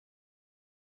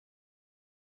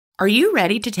Are you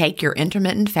ready to take your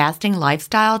intermittent fasting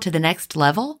lifestyle to the next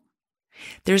level?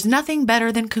 There's nothing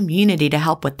better than community to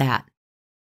help with that.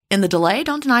 In the Delay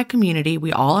Don't Deny community,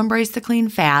 we all embrace the clean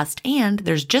fast, and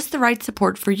there's just the right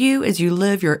support for you as you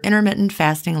live your intermittent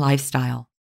fasting lifestyle.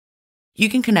 You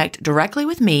can connect directly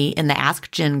with me in the Ask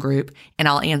Jen group, and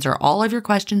I'll answer all of your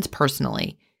questions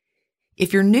personally.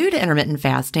 If you're new to intermittent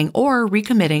fasting or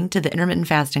recommitting to the intermittent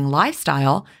fasting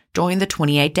lifestyle, join the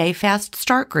 28-day Fast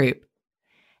Start group.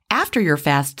 After your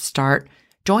fast start,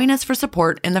 join us for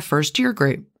support in the First Year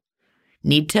group.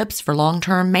 Need tips for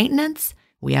long-term maintenance?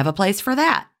 We have a place for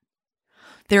that.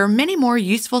 There are many more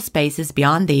useful spaces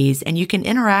beyond these, and you can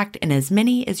interact in as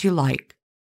many as you like.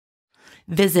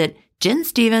 Visit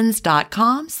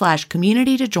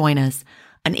jenstevens.com/community to join us.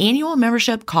 An annual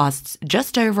membership costs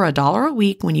just over $1 a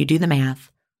week when you do the math.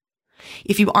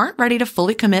 If you aren't ready to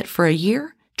fully commit for a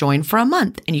year, join for a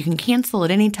month and you can cancel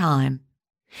at any time.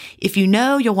 If you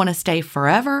know you'll want to stay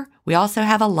forever, we also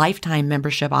have a lifetime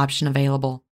membership option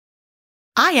available.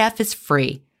 IF is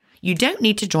free. You don't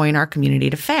need to join our community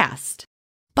to fast.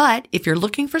 But if you're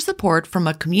looking for support from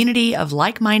a community of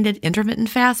like-minded intermittent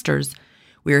fasters,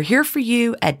 we're here for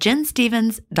you at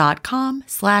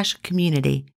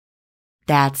jenstevens.com/community.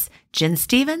 That's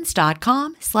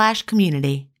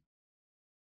jenstevens.com/community.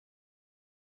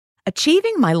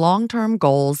 Achieving my long-term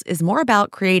goals is more about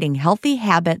creating healthy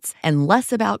habits and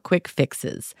less about quick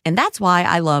fixes. And that's why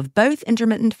I love both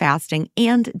intermittent fasting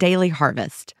and Daily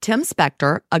Harvest. Tim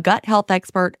Spector, a gut health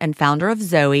expert and founder of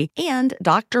Zoe, and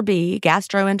Dr. B,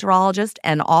 gastroenterologist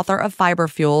and author of Fiber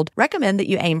Fueled, recommend that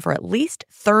you aim for at least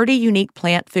 30 unique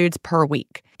plant foods per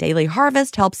week. Daily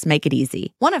Harvest helps make it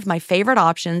easy. One of my favorite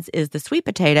options is the sweet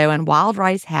potato and wild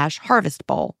rice hash harvest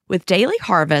bowl. With Daily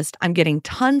Harvest, I'm getting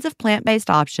tons of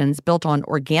plant-based options built on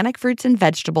organic fruits and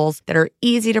vegetables that are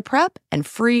easy to prep and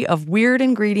free of weird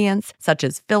ingredients such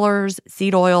as fillers,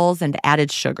 seed oils, and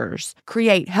added sugars.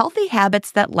 Create healthy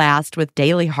habits that last with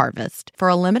Daily Harvest. For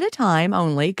a limited time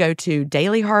only, go to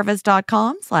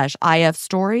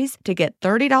dailyharvest.com/ifstories to get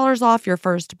 $30 off your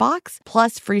first box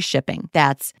plus free shipping.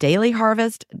 That's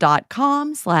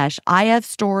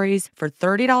dailyharvest.com/ifstories for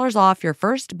 $30 off your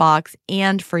first box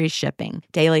and free shipping.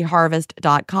 dailyharvest.com/ifstories.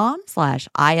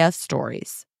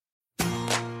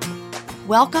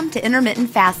 Welcome to Intermittent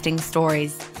Fasting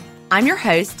Stories. I'm your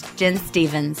host, Jen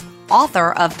Stevens,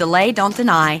 author of Delay Don't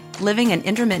Deny, Living an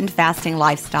Intermittent Fasting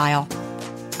Lifestyle.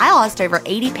 I lost over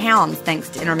 80 pounds thanks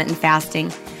to intermittent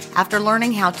fasting after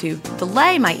learning how to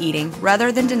delay my eating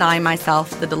rather than deny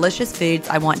myself the delicious foods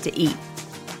I want to eat.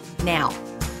 Now,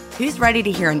 who's ready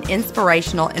to hear an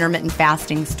inspirational intermittent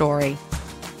fasting story?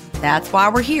 That's why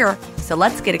we're here, so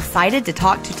let's get excited to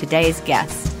talk to today's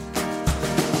guest.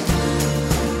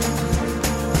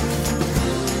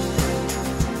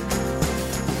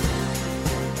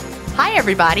 Hi,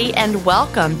 everybody, and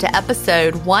welcome to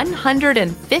episode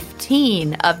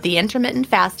 115 of the Intermittent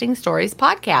Fasting Stories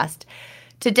podcast.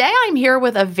 Today, I'm here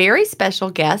with a very special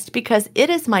guest because it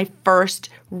is my first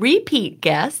repeat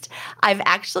guest. I've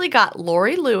actually got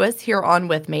Laurie Lewis here on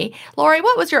with me. Laurie,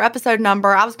 what was your episode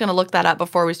number? I was going to look that up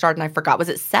before we started and I forgot. Was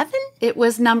it 7? It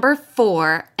was number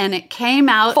 4, and it came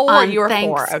out on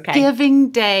Thanksgiving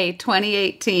Day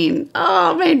 2018.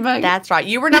 Oh, That's right.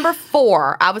 You were number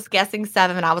 4. I was guessing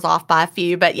 7 and I was off by a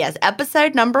few. But yes,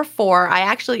 episode number 4. I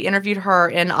actually interviewed her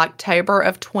in October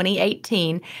of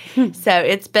 2018. So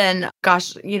it's been,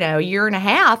 a year and a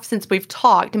half since we've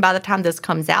talked. And by the time this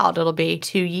comes out, it'll be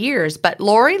 2 years. But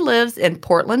Laurie lives in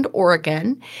Portland,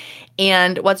 Oregon.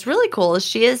 And what's really cool is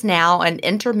she is now an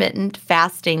intermittent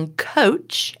fasting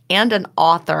coach and an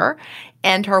author.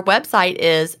 And her website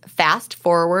is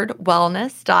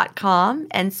fastforwardwellness.com.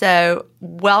 And so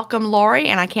welcome, Laurie,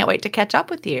 and I can't wait to catch up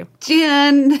with you.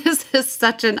 Jen, this is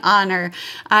such an honor.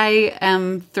 I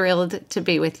am thrilled to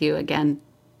be with you again.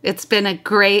 It's been a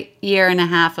great year and a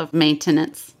half of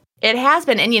maintenance. It has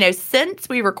been. And, since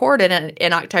we recorded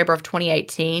in October of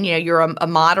 2018, you're a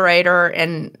moderator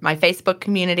in my Facebook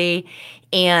community,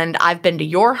 and I've been to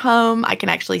your home. I can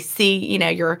actually see,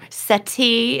 your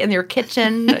settee in your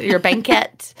kitchen, your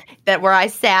banquette, where I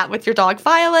sat with your dog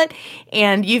Violet.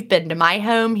 And you've been to my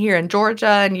home here in Georgia,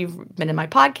 and you've been in my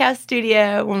podcast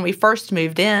studio when we first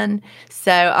moved in.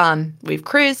 So we've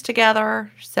cruised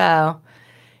together. So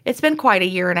it's been quite a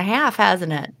year and a half,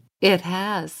 hasn't it? It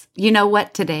has. You know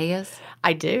what today is?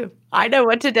 I do. I know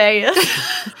what today is.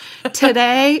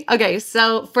 Today, okay,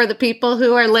 so for the people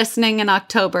who are listening in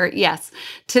October, yes,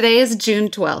 today is June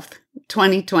 12th,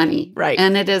 2020. Right.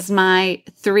 And it is my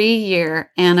 3-year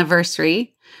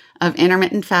anniversary of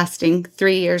intermittent fasting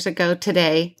 3 years ago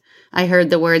today. I heard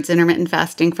the words intermittent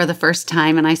fasting for the first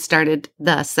time, and I started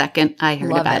the second I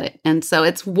heard about it. And so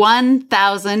it's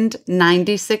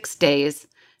 1,096 days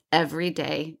every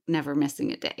day, never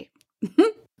missing a day.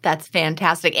 That's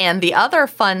fantastic. And the other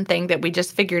fun thing that we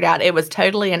just figured out, it was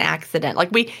totally an accident.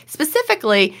 Like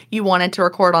specifically, you wanted to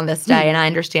record on this day, and I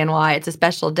understand why. It's a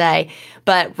special day.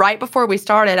 But right before we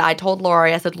started, I told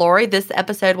Laurie, I said, Laurie, this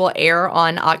episode will air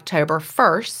on October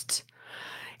 1st,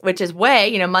 which is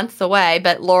months away.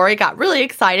 But Laurie got really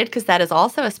excited because that is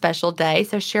also a special day.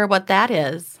 So share what that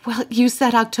is. Well, you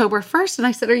said October 1st, and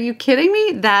I said, are you kidding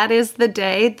me? That is the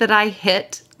day that I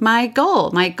hit my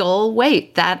goal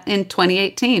weight, that in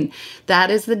 2018. That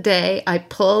is the day I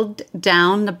pulled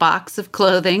down the box of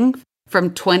clothing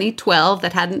from 2012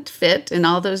 that hadn't fit in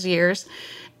all those years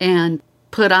and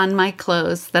put on my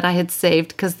clothes that I had saved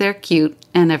because they're cute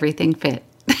and everything fit.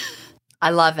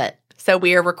 I love it. So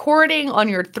we are recording on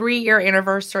your 3-year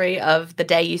anniversary of the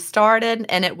day you started,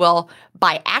 and it will,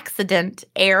 by accident,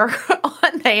 air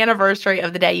on the anniversary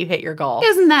of the day you hit your goal.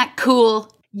 Isn't that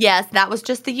cool? Yes, that was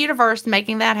just the universe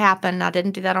making that happen. I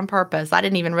didn't do that on purpose. I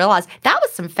didn't even realize. That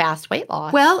was some fast weight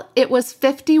loss. Well, it was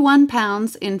 51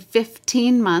 pounds in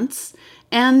 15 months.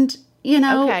 And,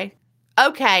 Okay.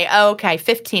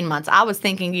 15 months. I was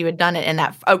thinking you had done it in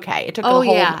that. Okay. It took a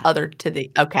whole other to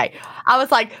the. Okay. I was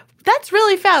like, that's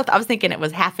really fast. I was thinking it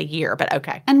was half a year, but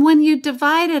okay. And when you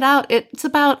divide it out, it's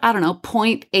about,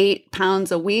 0.8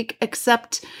 pounds a week,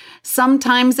 except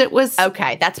sometimes it was.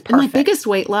 Okay. That's perfect. My biggest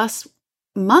weight loss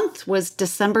month was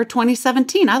December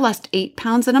 2017. I lost 8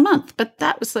 pounds in a month, but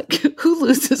that was like, who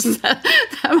loses that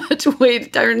much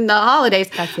weight during the holidays?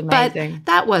 That's amazing. But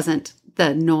that wasn't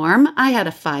the norm. I had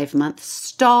a 5-month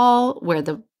stall where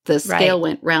the scale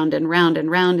went round and round and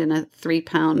round in a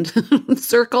 3-pound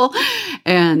circle.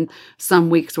 And some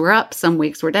weeks were up, some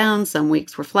weeks were down, some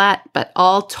weeks were flat. But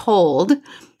all told,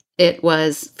 it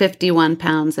was 51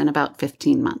 pounds in about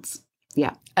 15 months.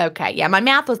 Yeah. Okay. Yeah, my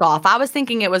math was off. I was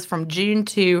thinking it was from June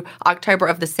to October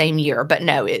of the same year, but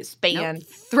no, it spanned. Nope.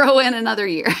 Throw in another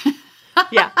year.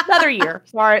 Yeah, another year.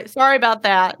 Sorry about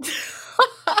that.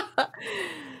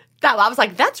 I was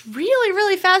like, that's really,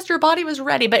 really fast. Your body was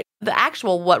ready. But the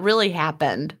actual what really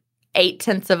happened,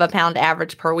 0.8 of a pound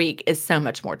average per week, is so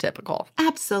much more typical.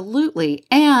 Absolutely.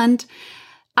 And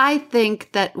I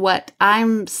think that what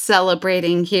I'm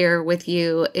celebrating here with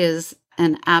you is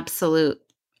an absolute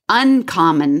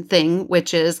uncommon thing,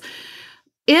 which is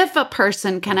if a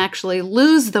person can actually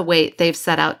lose the weight they've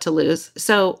set out to lose.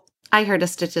 So I heard a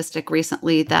statistic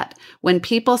recently that when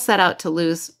people set out to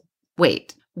lose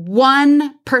weight,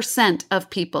 1% of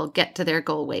people get to their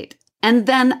goal weight. And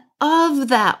then of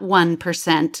that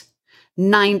 1%,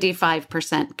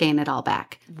 95% gain it all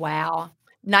back. Wow.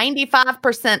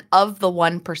 95% of the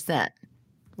 1%.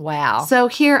 Wow. So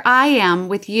here I am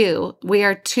with you. We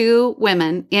are two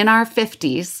women in our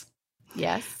 50s.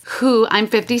 Yes. I'm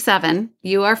 57.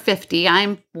 You are 50.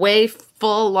 I'm way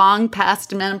full, long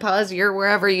past menopause. You're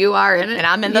wherever you are in it. And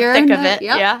I'm in the thick of it.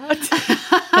 Yep. Yeah.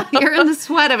 You're in the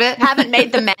sweat of it. Haven't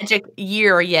made the magic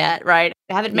year yet, right?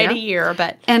 I haven't made a year,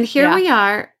 but. And here we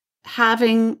are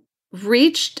having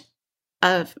reached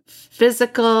a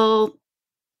physical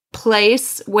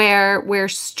place where we're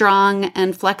strong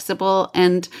and flexible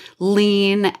and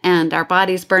lean and our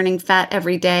body's burning fat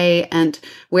every day and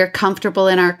we're comfortable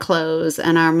in our clothes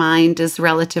and our mind is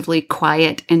relatively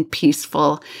quiet and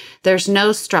peaceful. There's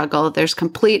no struggle. There's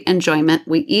complete enjoyment.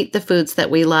 We eat the foods that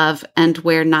we love and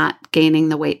we're not gaining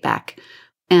the weight back.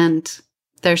 And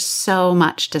there's so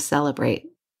much to celebrate.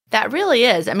 That really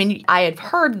is. I mean, I had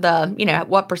heard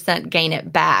what percent gain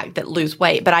it back that lose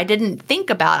weight, but I didn't think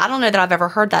about, I don't know that I've ever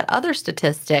heard that other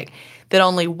statistic that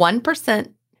only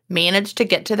 1% manage to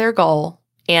get to their goal.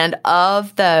 And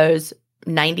of those,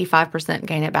 95%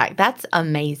 gain it back. That's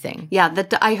amazing. Yeah.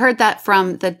 I heard that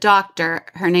from the doctor.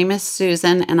 Her name is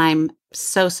Susan, and I'm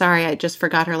so sorry, I just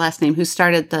forgot her last name, who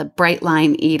started the Bright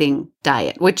Line eating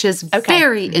diet, which is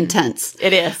very intense.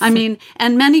 It is. I mean,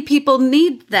 and many people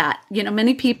need that.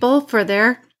 Many people for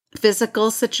their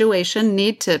physical situation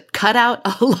need to cut out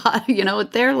a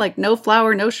lot. They're like no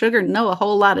flour, no sugar, a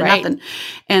whole lot of nothing.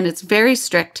 And it's very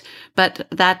strict, but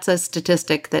that's a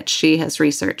statistic that she has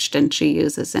researched and she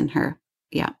uses in her.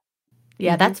 Yeah.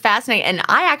 Yeah, that's fascinating. And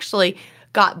I actually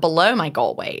got below my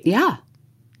goal weight. Yeah.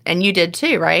 And you did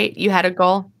too, right? You had a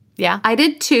goal? Yeah. I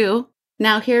did too.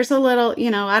 Now, here's a little,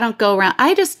 I don't go around.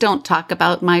 I just don't talk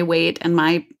about my weight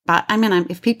and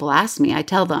if people ask me, I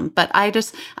tell them. But I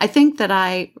think that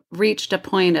I reached a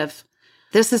point of,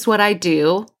 this is what I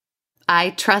do. I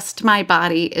trust my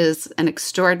body is an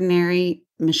extraordinary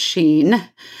machine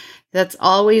That's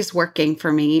always working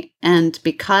for me. And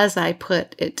because I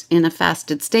put it in a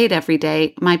fasted state every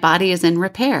day, my body is in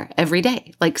repair every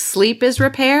day. Like sleep is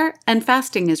repair and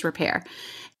fasting is repair.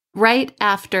 Right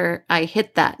after I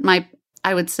hit that,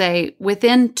 I would say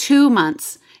within 2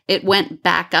 months, it went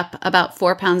back up about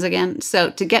 4 pounds again. So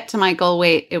to get to my goal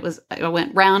weight, I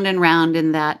went round and round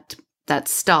in that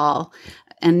stall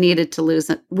and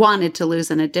wanted to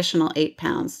lose an additional 8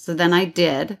 pounds. So then I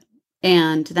did,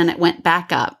 and then it went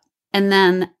back up. And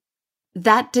then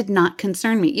that did not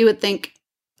concern me. You would think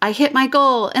I hit my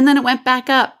goal and then it went back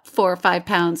up 4 or 5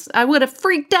 pounds. I would have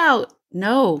freaked out.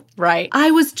 No. Right.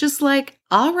 I was just like,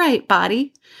 all right,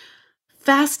 body,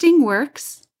 fasting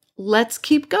works. Let's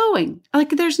keep going.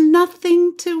 Like there's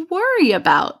nothing to worry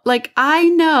about. Like I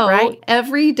know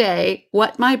every day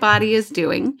what my body is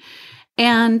doing,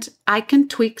 and I can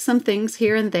tweak some things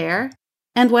here and there.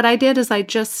 And what I did is I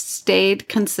just stayed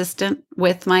consistent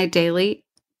with my daily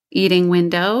eating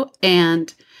window,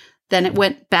 and then it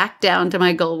went back down to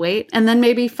my goal weight. And then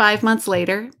maybe 5 months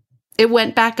later, it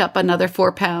went back up another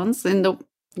 4 pounds in the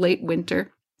late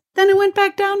winter. Then it went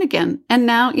back down again. And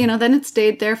now, then it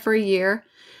stayed there for a year.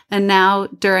 And now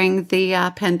during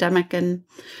the pandemic and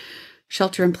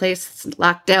shelter in place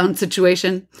lockdown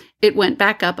situation, it went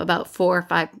back up about 4 or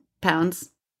 5 pounds.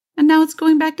 And now it's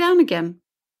going back down again.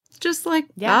 Just like,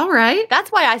 all right.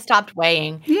 That's why I stopped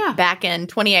weighing back in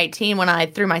 2018 when I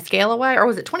threw my scale away. Or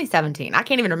was it 2017? I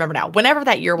can't even remember now. Whenever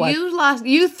that year was.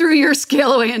 You threw your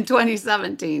scale away in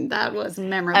 2017. That was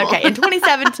memorable. Okay, in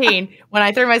 2017 when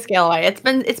I threw my scale away. It's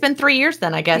been 3 years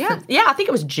then, I guess. I think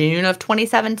it was June of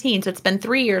 2017. So it's been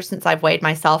 3 years since I've weighed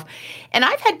myself. And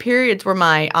I've had periods where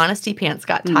my honesty pants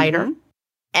got tighter. Mm-hmm.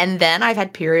 And then I've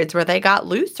had periods where they got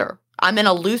looser. I'm in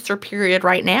a looser period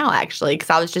right now, actually,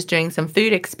 because I was just doing some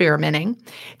food experimenting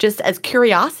just as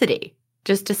curiosity,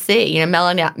 just to see.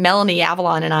 Melanie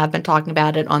Avalon and I have been talking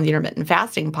about it on the Intermittent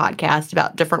Fasting podcast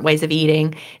about different ways of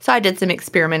eating. So I did some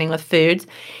experimenting with foods,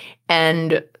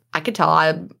 and I could tell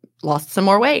I lost some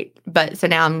more weight. But so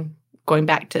now I'm going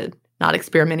back to not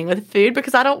experimenting with food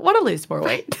because I don't want to lose more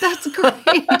weight. That's great.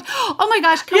 Oh my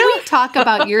gosh. Can we talk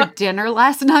about your dinner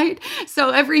last night? So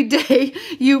every day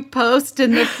you post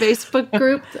in the Facebook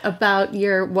group about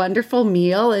your wonderful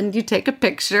meal and you take a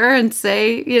picture and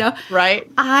say,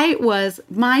 Right.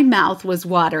 My mouth was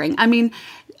watering. I mean,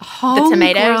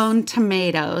 homegrown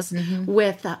tomatoes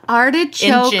with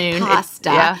artichoke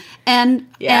pasta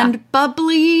and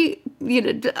bubbly,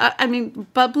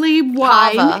 bubbly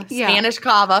wine. Cava, Spanish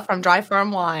cava from Dry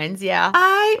Farm Wines. Yeah.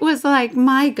 I was like,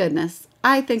 my goodness,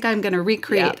 I think I'm going to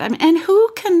recreate. Yep. And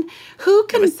who can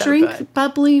drink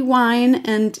bubbly wine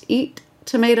and eat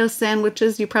tomato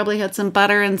sandwiches? You probably had some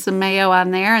butter and some mayo on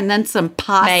there, and then some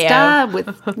pasta with,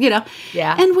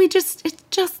 And it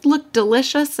just looked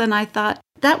delicious. And I thought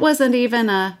that wasn't even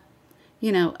a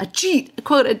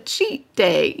cheat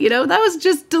day. That was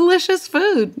just delicious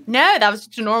food. No, that was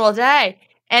just a normal day.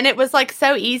 And it was like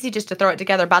so easy just to throw it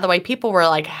together. By the way, people were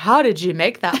like, how did you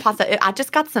make that pasta? I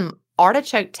just got some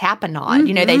artichoke tapenade.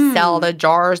 Mm-hmm. They sell the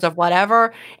jars of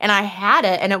whatever. And I had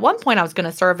it. And at one point I was going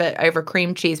to serve it over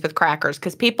cream cheese with crackers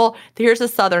because here's a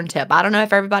Southern tip. I don't know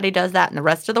if everybody does that in the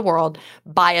rest of the world.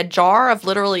 Buy a jar of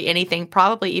literally anything,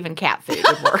 probably even cat food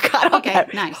would work. I don't know.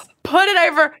 Nice. Put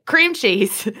it over cream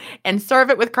cheese and serve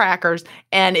it with crackers,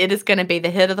 and it is going to be the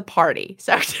hit of the party.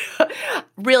 So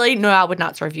really, no, I would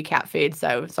not serve you cat food,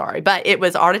 so sorry. But it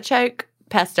was artichoke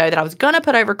pesto that I was going to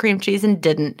put over cream cheese and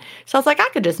didn't. So I was like, I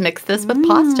could just mix this with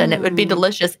pasta and it would be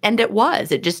delicious. And it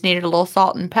was. It just needed a little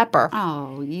salt and pepper.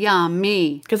 Oh,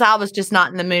 yummy. Because I was just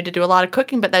not in the mood to do a lot of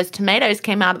cooking. But those tomatoes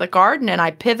came out of the garden and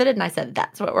I pivoted and I said,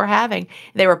 that's what we're having.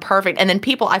 They were perfect. And then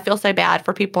I feel so bad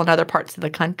for people in other parts of the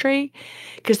country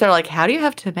because they're like, how do you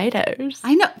have tomatoes?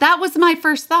 I know. That was my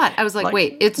first thought. I was like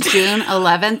wait, it's June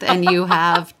 11th and you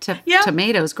have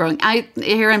tomatoes growing.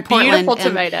 Here in Portland. Beautiful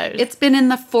tomatoes. It's been in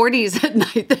the 40s at night.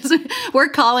 We're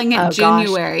calling it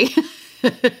January.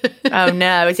 Oh,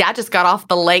 no. See, I just got off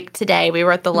the lake today. We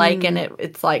were at the lake and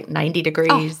it's like 90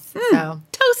 degrees. So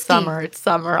toasty. It's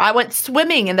summer. I went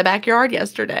swimming in the backyard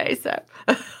yesterday. So,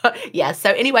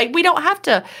 So anyway, we don't have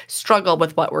to struggle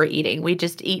with what we're eating. We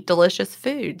just eat delicious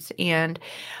foods. And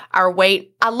our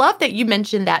weight, I love that you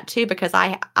mentioned that too, because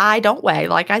I don't weigh,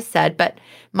 like I said, but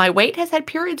my weight has had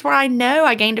periods where I know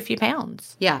I gained a few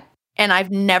pounds. Yeah. And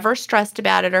I've never stressed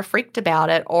about it or freaked about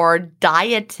it or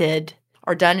dieted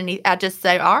or done anything. I just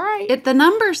say, all right. The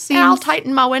number seems... And I'll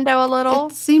tighten my window a little.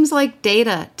 It seems like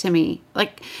data to me.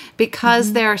 Like,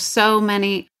 because there are so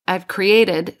many... I've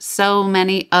created so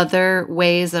many other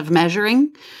ways of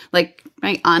measuring, like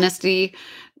my honesty,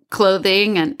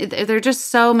 clothing, and there are just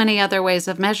so many other ways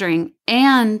of measuring.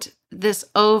 And this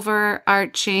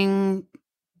overarching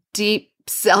deep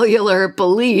cellular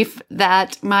belief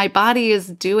that my body is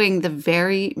doing the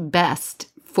very best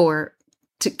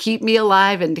to keep me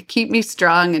alive and to keep me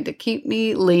strong and to keep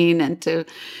me lean and to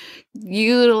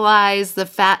utilize the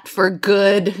fat for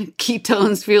good,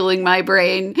 ketones fueling my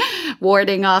brain,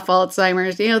 warding off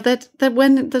Alzheimer's. That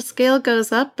when the scale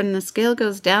goes up and the scale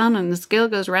goes down and the scale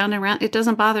goes round and round, it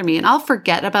doesn't bother me. And I'll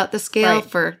forget about the scale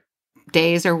for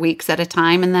days or weeks at a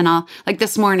time. And then like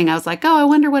this morning, I was like, oh, I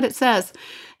wonder what it says.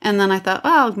 And then I thought,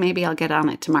 oh, maybe I'll get on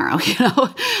it tomorrow,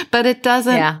 But it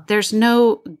doesn't, there's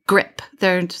no grip.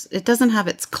 It doesn't have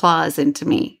its claws into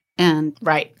me. And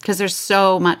because there's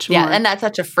so much more. Yeah, and that's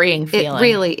such a freeing feeling. It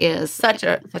really is. Such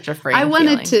a freeing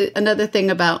feeling. Another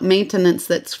thing about maintenance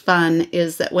that's fun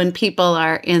is that when people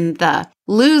are in the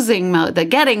losing mode, the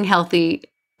getting healthy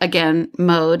again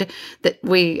mode, that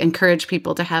we encourage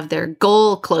people to have their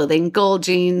goal clothing, goal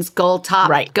jeans, goal top,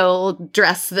 goal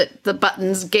dress that the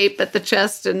buttons gape at the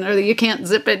chest or you can't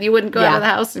zip it. You wouldn't go out of the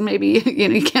house and maybe,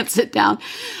 you can't sit down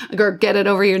or get it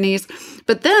over your knees.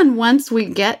 But then once we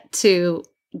get to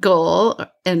goal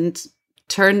and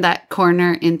turn that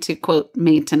corner into, quote,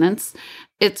 maintenance,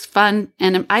 it's fun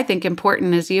and I think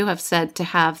important, as you have said, to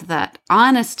have that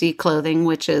honesty clothing,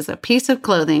 which is a piece of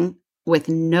clothing with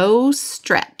no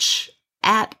stretch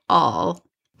at all.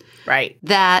 Right.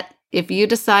 That if you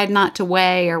decide not to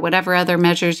weigh or whatever other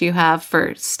measures you have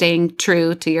for staying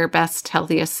true to your best,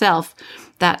 healthiest self,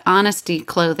 that honesty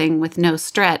clothing with no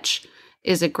stretch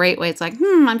is a great way. It's like,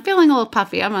 I'm feeling a little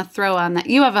puffy. I'm going to throw on that.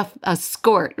 You have a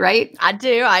skort, right? I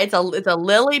do. It's a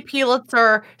Lily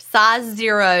Pulitzer size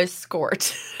 0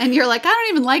 skort. And you're like, I don't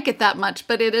even like it that much,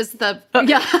 but it is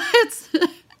it's.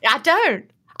 I don't.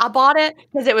 I bought it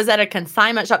because it was at a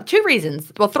consignment shop. 2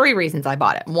 reasons. Well, 3 reasons I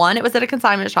bought it. 1, it was at a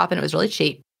consignment shop and it was really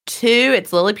cheap. 2,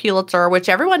 it's Lily Pulitzer, which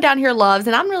everyone down here loves,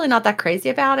 and I'm really not that crazy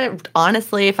about it,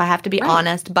 honestly, if I have to be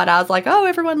honest. But I was like, oh,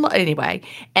 everyone anyway.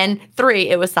 And 3,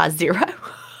 it was size 0.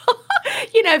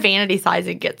 Vanity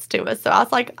sizing gets to us. So I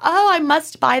was like, oh, I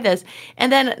must buy this.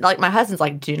 And then, like, my husband's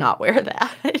like, do not wear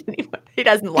that. He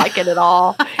doesn't like it at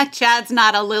all. Chad's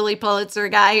not a Lily Pulitzer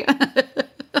guy.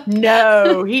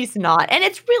 No, he's not. And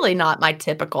it's really not my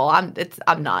typical. I'm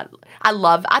not.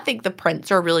 I think the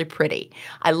prints are really pretty.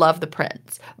 I love the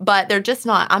prints, but they're just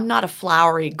not, I'm not a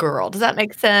flowery girl. Does that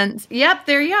make sense? Yep,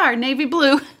 there you are, navy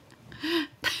blue.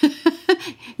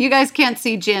 You guys can't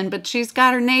see Jen, but she's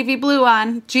got her navy blue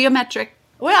on, geometric.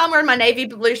 Well, I'm wearing my navy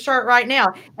blue shirt right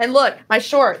now. And look, my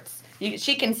shorts.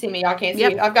 She can see me. Y'all can't see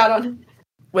me. I've got on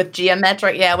with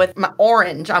geometric, with my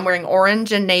orange. I'm wearing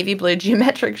orange and navy blue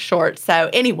geometric shorts. So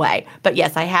anyway, but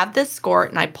yes, I have this skirt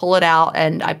and I pull it out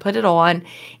and I put it on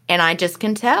and I just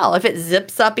can tell if it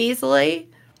zips up easily.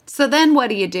 So then what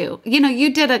do?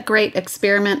 You did a great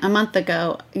experiment a month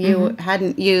ago. You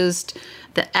hadn't used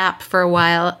the app for a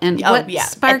while. And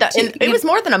sparked it was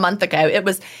more than a month ago. It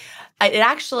was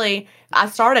March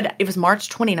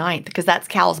 29th because that's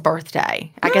Cal's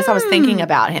birthday. I guess I was thinking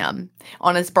about him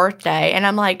on his birthday. And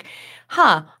I'm like,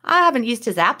 I haven't used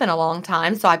his app in a long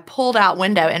time. So I pulled out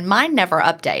Window and mine never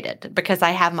updated because I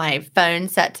have my phone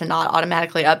set to not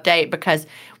automatically update because,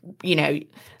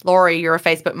 Laurie, you're a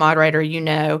Facebook moderator.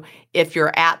 If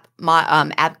your app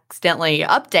accidentally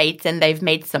updates and they've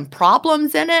made some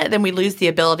problems in it, then we lose the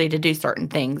ability to do certain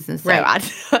things. And so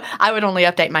I would only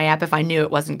update my app if I knew it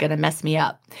wasn't going to mess me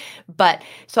up. But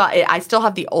so I still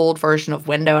have the old version of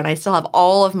Window and I still have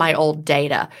all of my old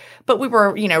data. But we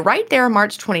were, right there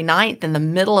March 29th in the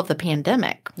middle of the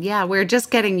pandemic. Yeah, we're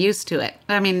just getting used to it.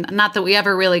 I mean, not that we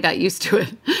ever really got used to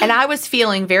it. And I was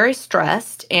feeling very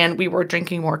stressed and we were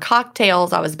drinking more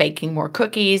cocktails. I was baking more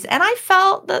cookies and I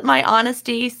felt that my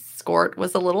honesty skirt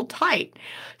was a little tight.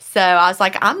 So I was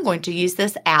like, I'm going to use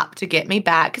this app to get me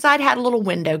back because I'd had a little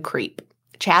window creep.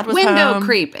 Chad was window home.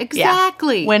 Creep,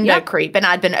 exactly. Yeah, window creep. And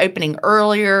I'd been opening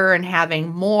earlier and having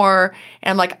more.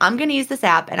 And I'm like, I'm going to use this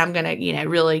app and I'm going to,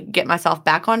 really get myself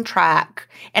back on track.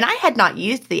 And I had not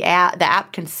used the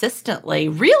app consistently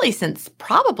really since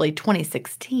probably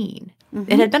 2016.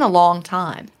 It had been a long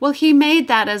time. Well, he made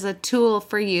that as a tool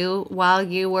for you while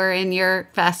you were in your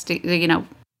fasting,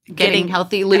 getting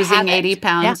healthy, losing 80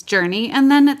 pounds journey. And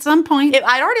then at some point...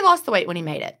 I'd already lost the weight when he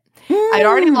made it. I'd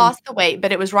already lost the weight,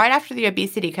 but it was right after the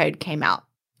obesity code came out.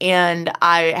 And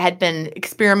I had been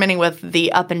experimenting with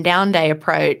the up and down day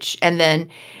approach. And then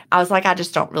I was like, I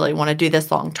just don't really want to do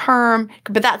this long term.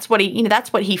 But that's what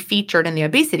he featured in the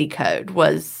obesity code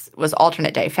was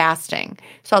alternate day fasting.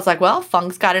 So I was like, well,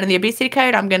 Funk's got it in the obesity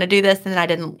code. I'm going to do this. And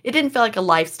then it didn't feel like a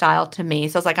lifestyle to me.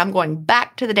 So I was like, I'm going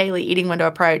back to the daily eating window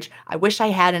approach. I wish I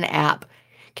had an app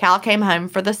Cal came home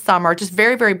for the summer, just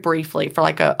very, very briefly for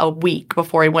like a week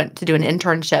before he went to do an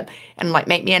internship and like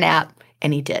make me an app,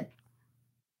 and he did.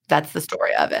 That's the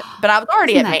story of it. But I was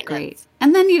already Isn't at that maintenance. great?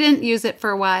 And then you didn't use it for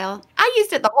a while. I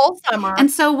used it the whole summer.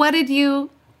 And so what did you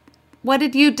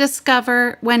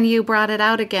discover when you brought it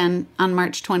out again on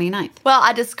March 29th? Well,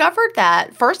 I discovered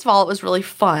that, first of all, it was really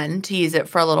fun to use it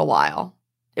for a little while.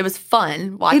 It was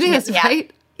fun watching It is, Yeah.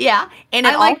 right? Yeah. And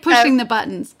I like pushing the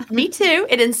buttons. Me too.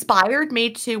 It inspired me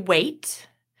to wait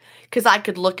because I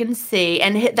could look and see.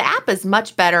 And the app is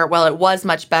much better. Well, it was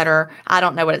much better. I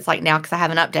don't know what it's like now because I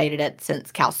haven't updated it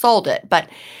since Cal sold it. But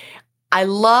I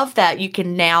love that you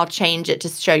can now change it to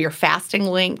show your fasting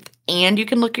length and you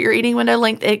can look at your eating window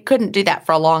length. It couldn't do that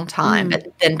for a long time. But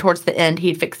then towards the end,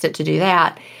 he'd fixed it to do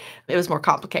that. It was more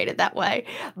complicated that way.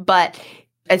 But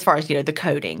as far as, the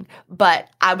coding. But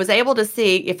I was able to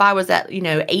see if I was at,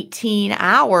 18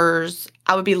 hours,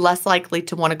 I would be less likely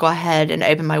to want to go ahead and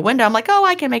open my window. I'm like, oh,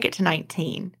 I can make it to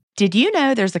 19. Did you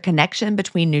know there's a connection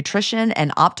between nutrition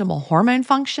and optimal hormone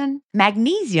function?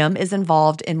 Magnesium is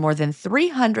involved in more than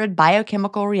 300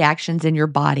 biochemical reactions in your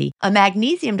body. A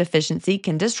magnesium deficiency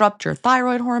can disrupt your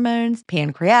thyroid hormones,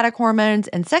 pancreatic hormones,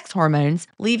 and sex hormones,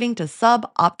 leading to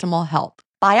suboptimal health.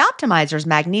 Bioptimizer's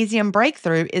Magnesium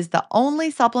Breakthrough is the only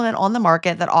supplement on the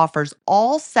market that offers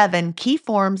all 7 key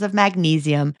forms of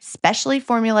magnesium, specially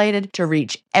formulated to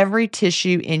reach every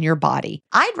tissue in your body.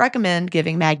 I'd recommend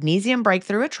giving Magnesium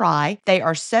Breakthrough a try. They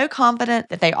are so confident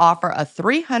that they offer a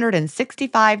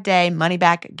 365-day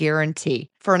money-back guarantee.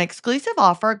 For an exclusive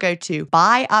offer, go to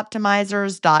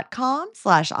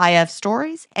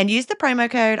buyoptimizers.com/ifstories and use the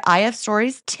promo code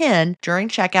ifstories10 during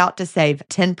checkout to save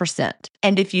 10%.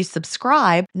 And if you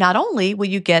subscribe, not only will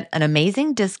you get an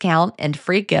amazing discount and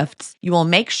free gifts, you will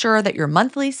make sure that your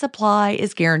monthly supply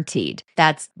is guaranteed.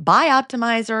 That's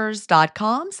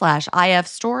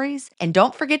buyoptimizers.com/ifstories. And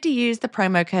don't forget to use the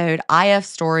promo code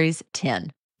ifstories10.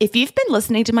 If you've been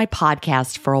listening to my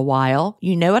podcast for a while,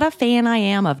 you know what a fan I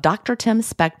am of Dr. Tim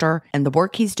Spector and the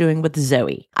work he's doing with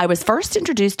Zoe. I was first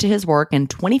introduced to his work in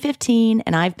 2015,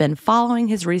 and I've been following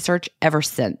his research ever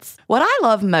since. What I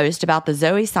love most about the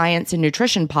Zoe Science and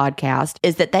Nutrition podcast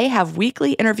is that they have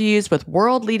weekly interviews with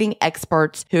world-leading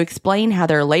experts who explain how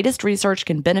their latest research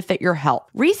can benefit your health.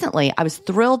 Recently, I was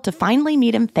thrilled to finally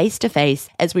meet him face-to-face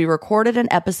as we recorded an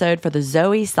episode for the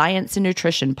Zoe Science and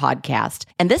Nutrition podcast,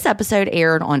 and this episode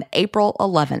aired on April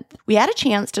 11th. We had a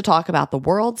chance to talk about the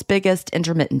world's biggest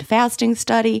intermittent fasting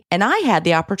study, and I had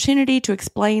the opportunity to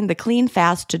explain the clean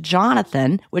fast to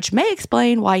Jonathan, which may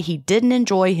explain why he didn't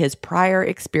enjoy his prior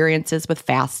experiences with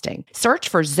fasting. Search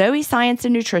for Zoe Science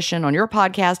and Nutrition on your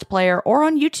podcast player or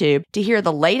on YouTube to hear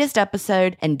the latest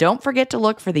episode, and don't forget to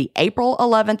look for the April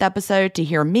 11th episode to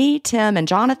hear me, Tim, and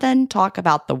Jonathan talk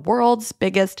about the world's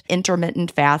biggest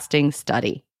intermittent fasting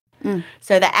study.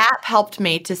 So the app helped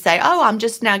me to say, oh, I'm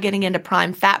just now getting into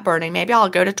prime fat burning. Maybe I'll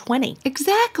go to 20.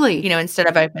 Exactly. Instead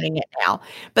of opening it now.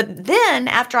 But then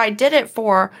after I did it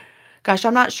for,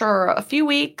 I'm not sure, a few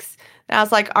weeks, I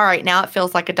was like, all right, now it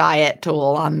feels like a diet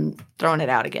tool. I'm throwing it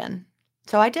out again.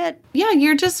 So I did. Yeah,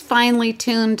 you're just finely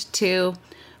tuned to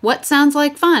what sounds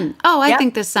like fun. Oh, I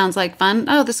think this sounds like fun.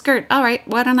 Oh, the skirt. All right,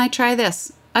 why don't I try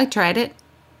this? I tried it.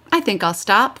 I think I'll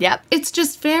stop. Yep. It's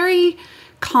just very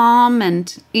calm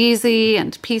and easy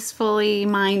and peacefully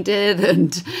minded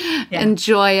and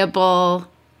enjoyable.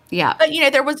 Yeah. But,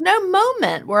 there was no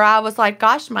moment where I was like,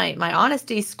 gosh, my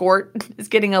honesty score is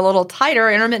getting a little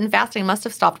tighter. Intermittent fasting must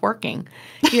have stopped working.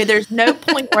 There's no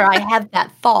point where I had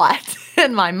that thought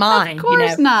in my mind. Of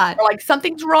course not. Or like,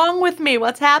 something's wrong with me.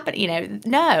 What's happening?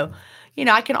 No.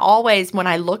 I can always, when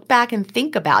I look back and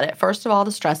think about it, first of all,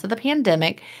 the stress of the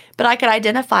pandemic, but I could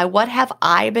identify what have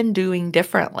I been doing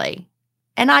differently.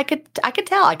 And I could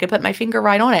tell, I could put my finger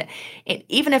right on it. And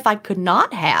even if I could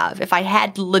not have, if I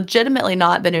had legitimately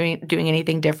not been doing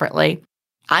anything differently,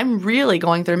 I'm really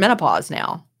going through menopause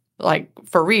now, like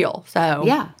for real.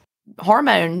 So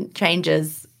hormone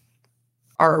changes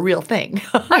are a real thing.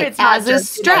 Right. It's not as is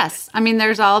stress. I mean,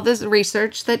 there's all this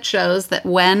research that shows that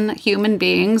when human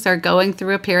beings are going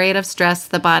through a period of stress,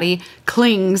 the body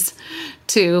clings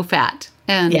to fat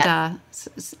and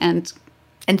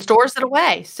stores it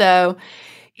away. So,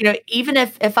 even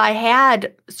if I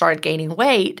had started gaining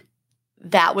weight,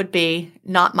 that would be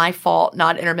not my fault,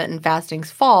 not intermittent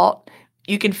fasting's fault.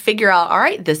 You can figure out, all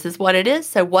right, this is what it is.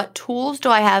 So what tools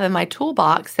do I have in my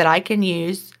toolbox that I can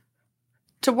use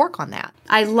to work on that?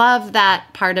 I love that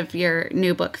part of your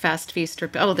new book, Fast Feast.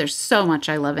 Oh, there's so much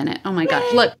I love in it. Oh my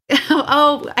gosh. Look.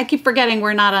 Oh, I keep forgetting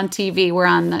we're not on TV. We're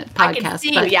on the podcast. I can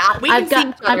see you. Yeah, we can see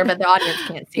each other, but the audience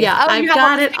can't see. Yeah, I've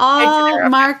got it all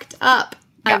marked up.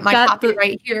 I've got my copy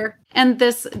right here. And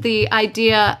the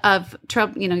idea of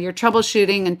your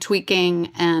troubleshooting and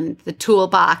tweaking and the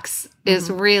toolbox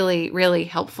is really, really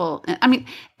helpful. I mean,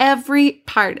 every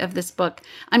part of this book,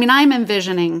 I'm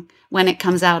envisioning when it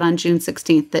comes out on June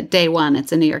 16th that day one,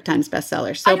 it's a New York Times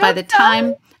bestseller. So by the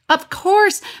time, of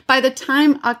course, by the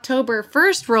time October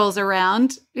 1st rolls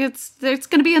around, it's going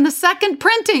to be in the second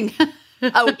printing.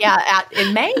 Oh, yeah.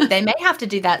 In May, they may have to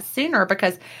do that sooner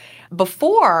because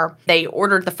before they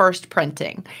ordered the first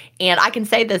printing, and I can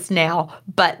say this now,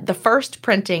 but the first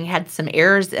printing had some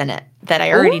errors in it that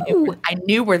I already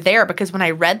knew were there because when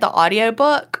I read the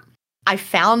audiobook, I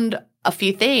found a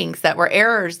few things that were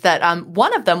errors that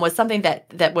one of them was something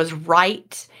that was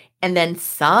right. And then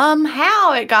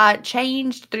somehow it got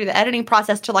changed through the editing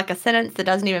process to like a sentence that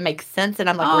doesn't even make sense. And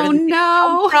I'm like, where did it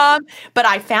come from? But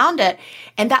I found it.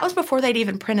 And that was before they'd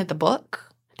even printed the book.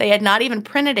 They had not even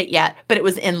printed it yet, but it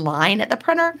was in line at the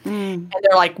printer. And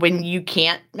they're like, when you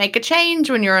can't make a change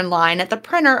when you're in line at the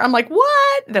printer. I'm like,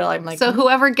 what? They're like, so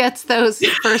whoever gets those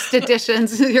first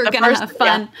editions, you're going to have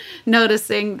fun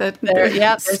noticing that there's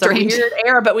a weird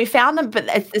error. But we found them, but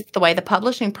it's the way the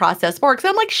publishing process works.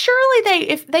 I'm like,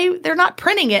 surely if they're not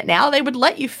printing it now, they would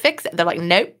let you fix it. They're like,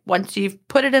 nope. Once you've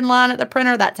put it in line at the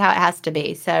printer, that's how it has to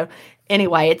be. So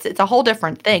anyway, it's a whole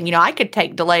different thing. I could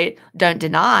take Delay, Don't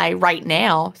Deny right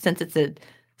now since it's a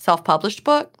self-published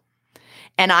book,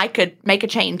 and I could make a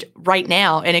change right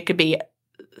now, and it could be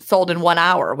sold in 1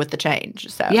 hour with the change.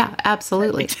 So yeah,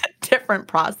 absolutely. It's a different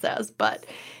process. But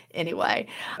anyway,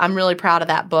 I'm really proud of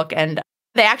that book, and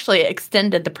they actually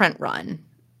extended the print run.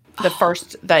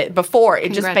 Before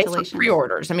it just based on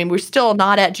pre-orders. We're still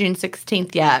not at June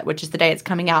 16th yet, which is the day it's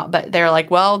coming out. But they're like,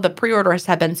 well, the pre-orders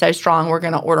have been so strong, we're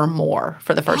going to order more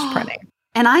for the first printing.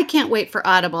 And I can't wait for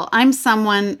Audible. I'm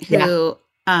someone who,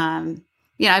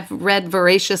 I've read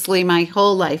voraciously my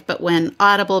whole life. But when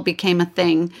Audible became a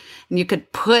thing and you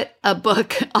could put a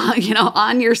book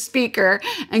on your speaker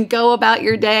and go about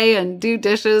your day and do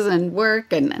dishes and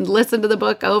work and listen to the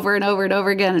book over and over and over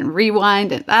again and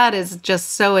rewind. And that is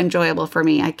just so enjoyable for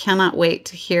me. I cannot wait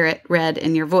to hear it read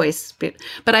in your voice.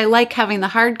 But I like having the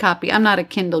hard copy. I'm not a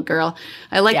Kindle girl.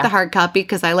 I like the hard copy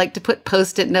because I like to put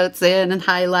Post-it notes in and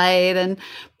highlight and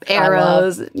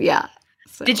arrows. Yeah.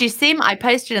 So. Did you see, I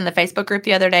posted in the Facebook group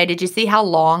the other day, did you see how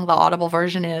long the Audible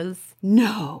version is?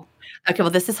 No. Okay,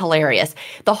 well, this is hilarious.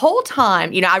 The whole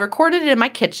time, I recorded it in my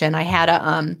kitchen. I had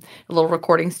a little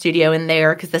recording studio in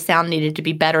there because the sound needed to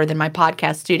be better than my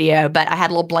podcast studio, but I had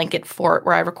a little blanket for it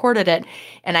where I recorded it,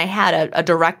 and I had a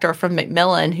director from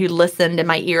Macmillan who listened in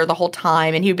my ear the whole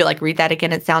time, and he'd be like, read that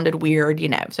again, it sounded weird,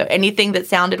 So anything that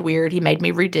sounded weird, he made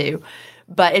me redo.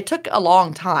 But it took a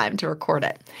long time to record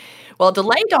it. Well,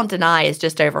 Delay, Don't Deny is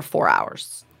just over 4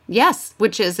 hours. Yes,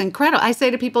 which is incredible. I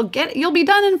say to people, you'll be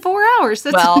done in 4 hours.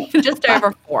 That's just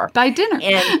over 4. By dinner.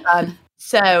 And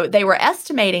so they were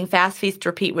estimating Fast Feast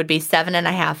Repeat would be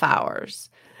 7.5 hours.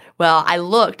 Well, I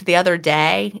looked the other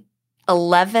day,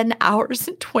 11 hours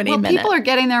and 20 minutes. People are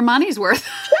getting their money's worth.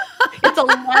 It's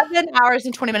 11 hours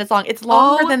and 20 minutes long. It's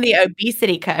longer than the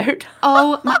obesity code.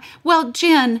 Well,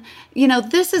 Jen,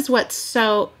 this is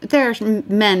there's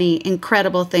many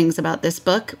incredible things about this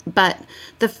book, but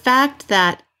the fact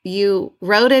that you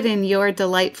wrote it in your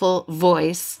delightful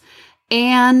voice,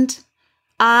 and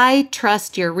I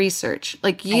trust your research.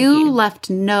 Like you left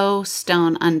no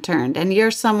stone unturned, and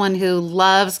you're someone who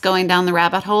loves going down the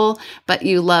rabbit hole, but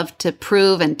you love to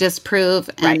prove and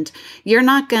disprove, and you're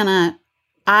not gonna,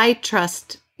 I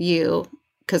trust you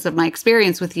because of my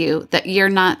experience with you, that you're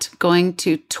not going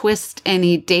to twist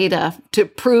any data to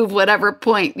prove whatever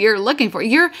point you're looking for.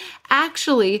 You're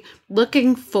actually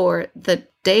looking for the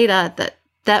data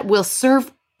that will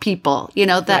serve people,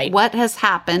 what has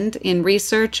happened in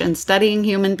research and studying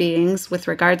human beings with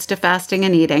regards to fasting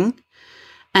and eating,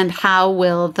 and how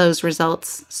will those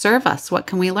results serve us? What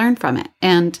can we learn from it?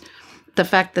 And the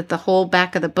fact that the whole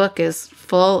back of the book is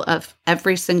full of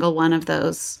every single one of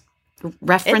those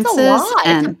references. It's a lot.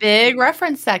 It's a big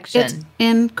reference section. It's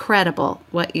incredible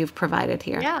what you've provided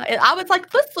here. Yeah. I was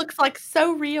like, this looks like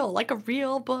so real, like a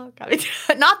real book.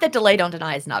 Not that Delay, Don't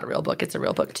Deny is not a real book. It's a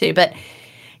real book too. But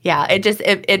yeah,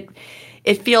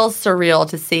 it feels surreal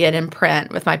to see it in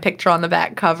print with my picture on the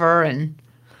back cover, and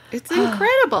it's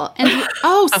incredible. And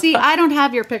see, I don't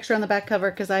have your picture on the back cover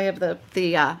because I have the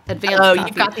advanced copy.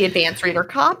 You've got the advanced reader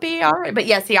copy. All right. But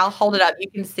yeah, see, I'll hold it up.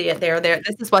 You can see it there.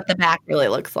 This is what the back really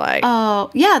looks like. Oh,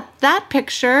 yeah. That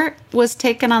picture was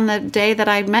taken on the day that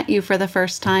I met you for the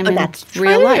first time in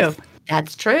real life.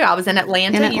 That's true. I was in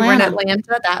Atlanta. You were in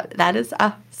Atlanta. That is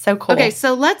so cool. Okay,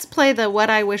 so let's play the What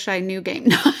I Wish I Knew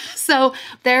game. So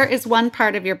there is one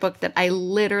part of your book that I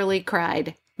literally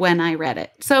cried when I read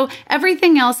it. So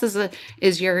everything else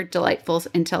is your delightful,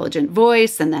 intelligent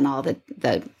voice, and then all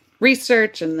the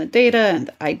research and the data and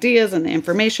the ideas and the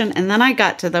information. And then I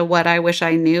got to the what I wish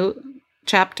I knew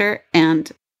chapter,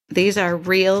 and these are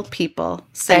real people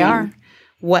saying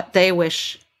what they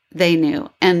wish they knew.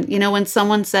 And, you know, when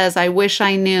someone says, I wish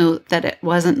I knew that it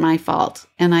wasn't my fault,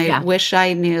 and I wish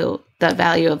I knew the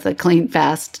value of the clean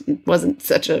fast, wasn't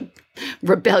such a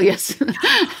rebellious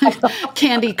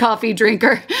candy coffee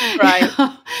drinker. Right. You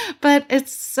know? But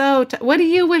it's so, what do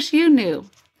you wish you knew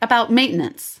about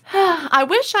maintenance? I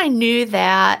wish I knew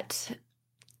that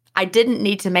I didn't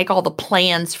need to make all the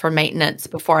plans for maintenance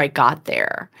before I got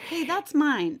there. Hey, that's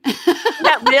mine.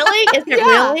 That really? Is it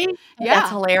really? Yeah. That's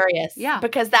hilarious. Yeah.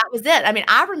 Because that was it. I mean,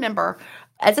 I remember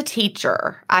as a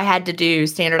teacher, I had to do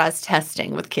standardized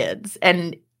testing with kids.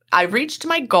 And I reached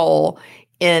my goal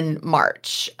in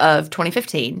March of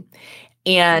 2015.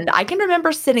 And I can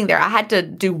remember sitting there. I had to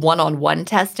do one-on-one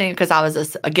testing because I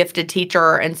was a gifted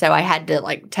teacher. And so I had to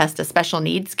like test a special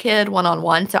needs kid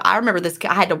one-on-one. So I remember this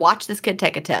kid, I had to watch this kid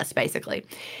take a test basically.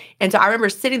 And so I remember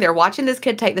sitting there watching this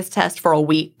kid take this test for a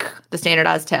week, the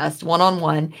standardized test,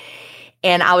 one-on-one.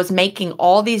 And I was making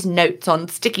all these notes on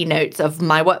sticky notes of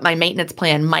what my maintenance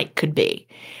plan could be.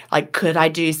 Like, could I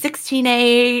do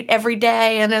 16-8 every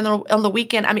day and then on the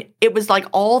weekend? I mean, it was like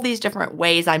all these different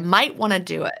ways I might want to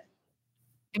do it.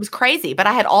 It was crazy, but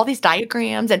I had all these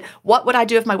diagrams and what would I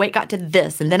do if my weight got to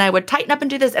this? And then I would tighten up and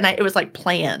do this. And it was like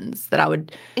plans that I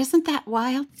would. Isn't that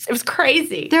wild? It was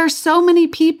crazy. There are so many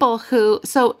people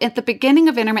so at the beginning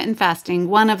of intermittent fasting,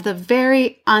 one of the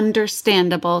very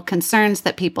understandable concerns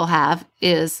that people have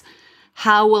is,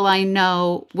 how will I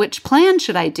know which plan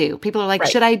should I do? People are like,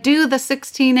 should I do the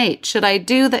 16-8? Should I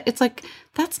do the, it's like,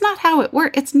 that's not how it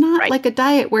works. It's not like a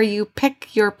diet where you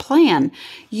pick your plan.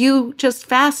 You just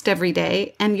fast every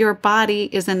day and your body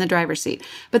is in the driver's seat.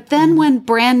 But then when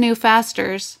brand new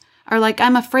fasters are like,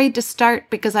 I'm afraid to start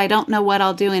because I don't know what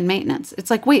I'll do in maintenance. It's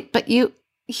like, wait, but you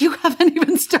haven't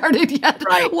even started yet.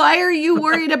 Right. Why are you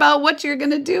worried about what you're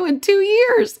going to do in 2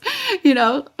 years,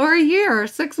 or a year or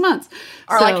 6 months?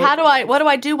 Or what do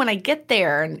I do when I get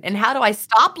there? And how do I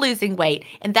stop losing weight?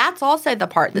 And that's also the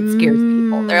part that scares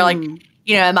people. They're like,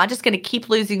 am I just going to keep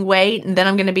losing weight and then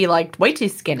I'm going to be like way too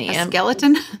skinny? A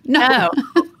skeleton? No.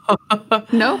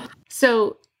 No.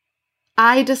 So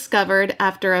I discovered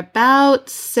after about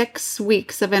 6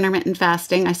 weeks of intermittent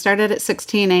fasting, I started at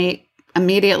 16-8,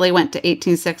 immediately went to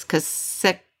 18-6 because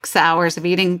 6 hours of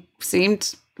eating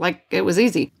seemed like it was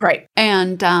easy. Right.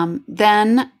 And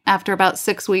then after about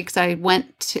 6 weeks, I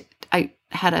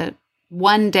had a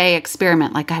 1-day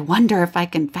experiment. Like, I wonder if I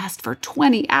can fast for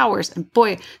 20 hours. And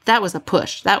boy, that was a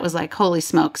push. That was like, holy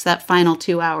smokes. That final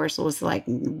 2 hours was like,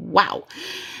 wow.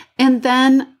 And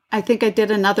then I think I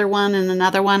did another one. And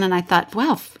I thought,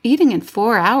 wow, eating in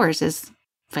 4 hours is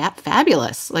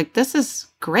fabulous. Like, this is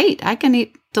great. I can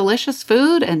eat delicious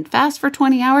food and fast for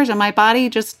 20 hours. And my body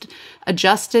just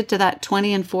adjusted to that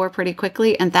 20 and 4 pretty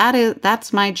quickly. And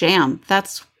that's my jam.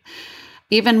 That's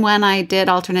even when I did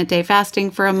alternate day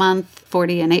fasting for a month,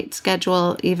 40 and 8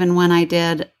 schedule, even when I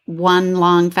did one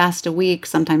long fast a week,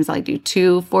 sometimes I do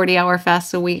 2 40-hour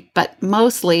fasts a week, but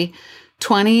mostly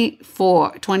 20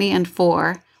 and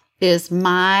 4 is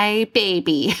my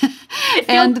baby.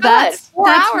 And that's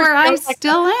where I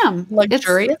still am.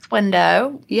 Luxurious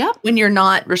window. Yep. When you're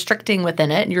not restricting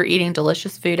within it and you're eating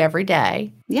delicious food every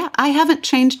day. Yeah. I haven't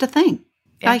changed a thing.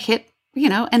 Yeah. I hit,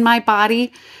 and my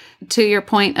body, to your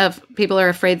point of people are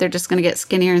afraid they're just going to get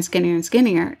skinnier and skinnier and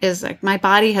skinnier, is like my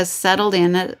body has settled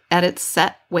in at its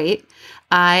set weight.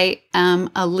 I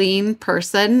am a lean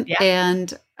person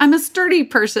and I'm a sturdy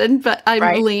person, but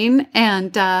I'm lean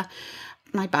and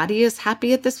my body is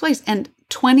happy at this place. And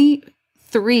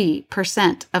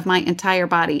 23% of my entire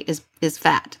body is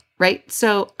fat, right?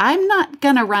 So I'm not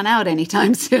going to run out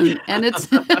anytime soon. And it's,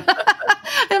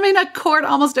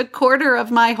 almost a quarter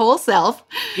of my whole self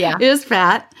is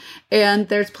fat. And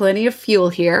there's plenty of fuel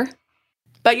here.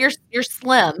 But you're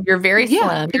slim. You're very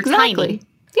slim. You're exactly. tiny.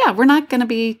 Yeah, we're not going to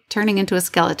be turning into a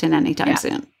skeleton anytime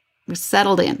soon. We're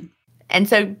settled in. And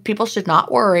so people should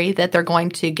not worry that they're going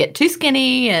to get too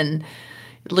skinny and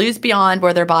lose beyond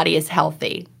where their body is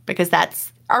healthy, because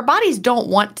our bodies don't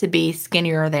want to be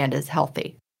skinnier than is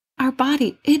healthy. Our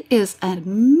body, it is a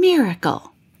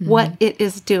miracle what it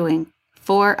is doing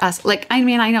for us. Like, I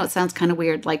know it sounds kind of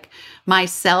weird, like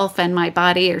myself and my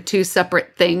body are two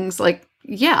separate things. Like,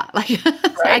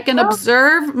 I can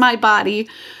observe my body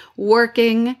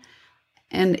working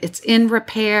and it's in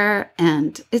repair,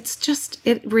 and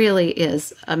it really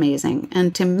is amazing.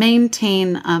 And to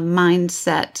maintain a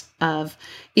mindset of,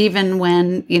 even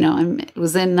when, I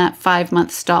was in that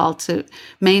 5-month stall, to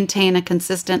maintain a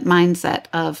consistent mindset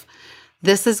of,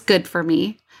 this is good for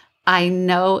me. I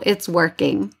know it's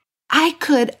working. I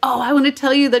want to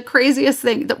tell you the craziest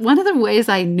thing. That one of the ways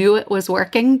I knew it was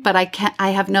working, but I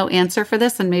have no answer for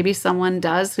this, and maybe someone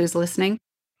does who's listening.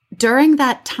 During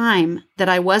that time that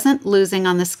I wasn't losing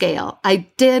on the scale, I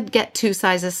did get 2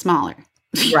 sizes smaller.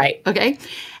 Right. Okay.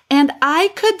 And I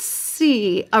could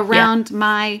see around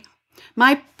my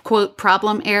quote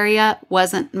problem area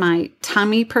wasn't my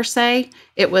tummy per se.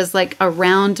 It was like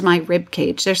around my rib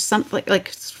cage. There's something like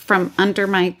from under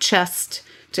my chest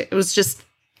it was just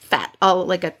fat, all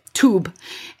like a tube.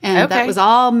 And that was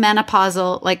all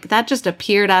menopausal. Like that just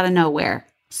appeared out of nowhere.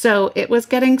 So it was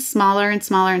getting smaller and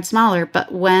smaller and smaller.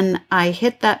 But when I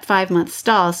hit that 5-month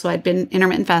stall, so I'd been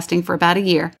intermittent fasting for about a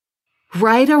year,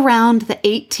 right around the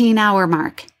 18-hour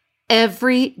mark,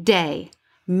 every day,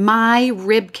 my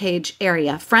rib cage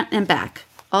area, front and back,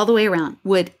 all the way around,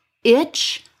 would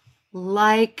itch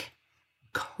like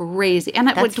crazy. And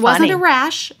it wasn't a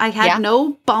rash. I had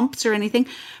no bumps or anything.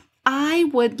 I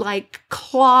would like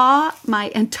claw my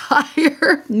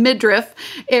entire midriff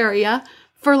area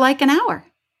for like an hour.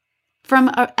 From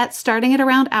starting at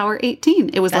around hour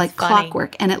 18. It was like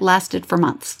clockwork, and it lasted for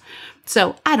months.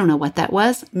 So I don't know what that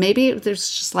was. Maybe there's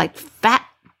just like fat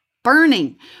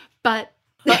burning, but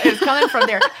it was coming from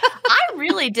there. I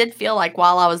really did feel like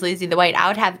while I was losing the weight, I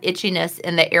would have itchiness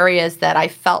in the areas that I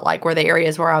felt like were the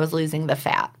areas where I was losing the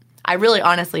fat. I really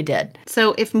honestly did.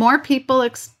 So if more people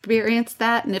experience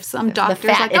that, and if some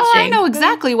doctor's like, oh, I know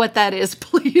exactly what that is,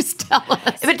 please tell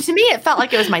us. But to me, it felt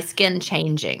like it was my skin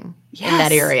changing in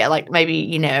that area. Like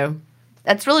maybe,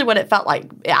 that's really what it felt like.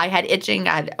 I had itching.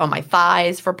 I had on my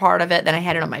thighs for part of it. Then I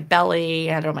had it on my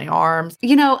belly. I had it on my arms.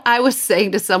 I was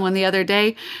saying to someone the other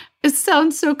day, it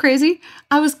sounds so crazy.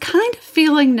 I was kind of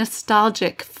feeling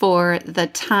nostalgic for the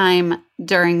time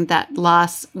during that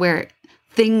loss where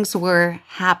things were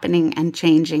happening and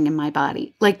changing in my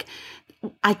body. Like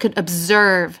I could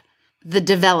observe the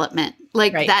development,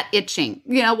 like that itching.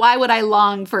 Why would I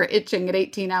long for itching at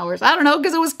 18 hours? I don't know,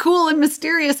 because it was cool and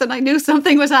mysterious and I knew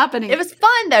something was happening. It was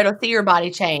fun, though, to see your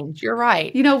body change. You're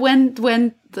right.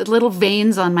 When the little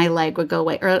veins on my leg would go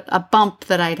away, or a bump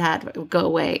that I'd had would go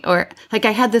away, or like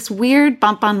I had this weird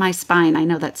bump on my spine. I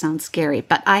know that sounds scary,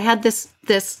 but I had this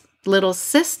little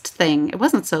cyst thing. It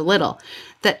wasn't so little,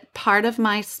 that part of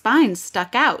my spine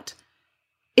stuck out.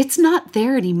 It's not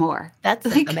there anymore. That's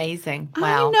amazing.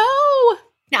 Wow. I know.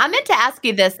 Now, I meant to ask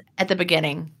you this at the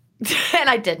beginning, and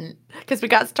I didn't, because we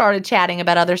got started chatting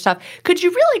about other stuff. Could you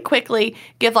really quickly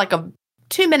give like a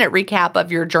 2-minute recap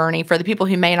of your journey for the people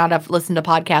who may not have listened to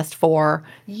podcast 4?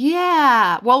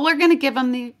 Yeah. Well, we're going to give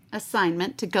them the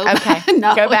assignment to go back.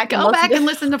 Go back and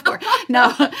listen to 4.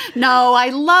 No, I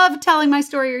love telling my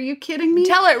story. Are you kidding me?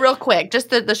 Tell it real quick, just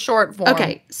the short form.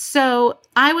 Okay. So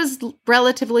I was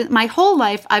my whole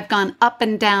life, I've gone up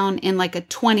and down in like a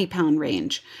 20-pound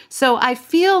range. So I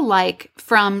feel like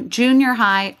from junior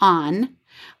high on,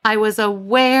 I was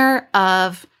aware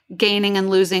of gaining and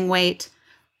losing weight,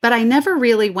 but I never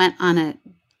really went on a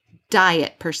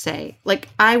diet per se. Like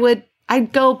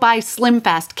I'd go buy Slim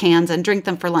Fast cans and drink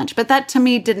them for lunch. But that to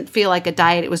me didn't feel like a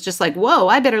diet. It was just like, whoa,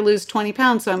 I better lose 20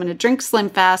 pounds. So I'm going to drink Slim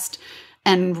Fast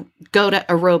and go to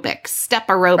aerobics, step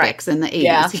aerobics in the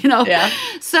 80s, Yeah.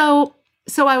 So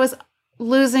I was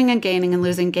losing and gaining and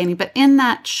losing and gaining. But in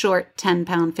that short 10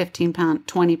 pound, 15 pound,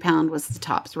 20 pound was the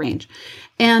tops range.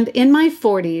 And in my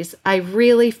 40s, I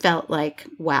really felt like,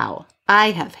 wow,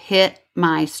 I have hit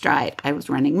my stride. I was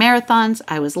running marathons.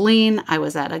 I was lean. I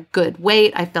was at a good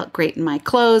weight. I felt great in my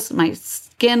clothes. My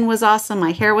skin was awesome.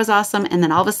 My hair was awesome. And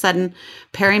then all of a sudden,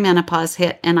 perimenopause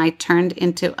hit and I turned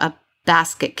into a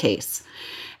basket case.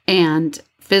 And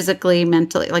physically,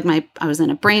 mentally, I was in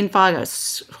a brain fog. I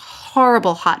was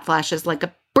horrible hot flashes, like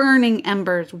a burning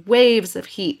embers, waves of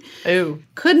heat. Ooh.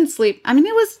 Couldn't sleep. I mean,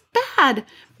 it was bad.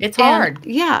 It's hard.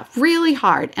 Yeah, really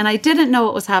hard. And I didn't know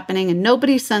what was happening. And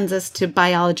nobody sends us to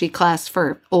biology class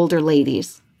for older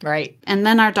ladies. Right. And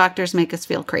then our doctors make us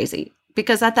feel crazy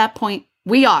because at that point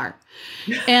we are.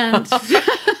 And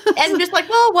and just like,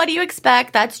 well, what do you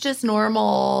expect? That's just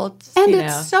normal.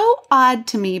 It's so odd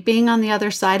to me being on the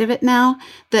other side of it now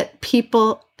that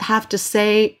people have to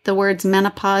say the words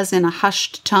menopause in a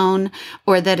hushed tone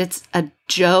or that it's a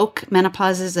joke.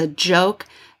 Menopause is a joke.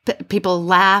 People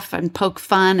laugh and poke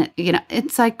fun.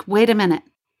 It's like, wait a minute.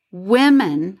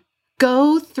 Women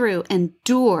go through,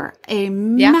 endure a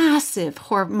massive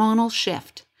hormonal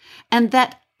shift. And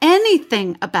that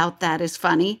anything about that is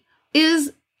funny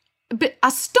is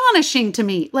astonishing to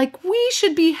me. Like, we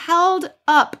should be held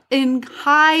up in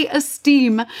high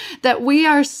esteem that we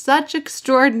are such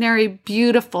extraordinary,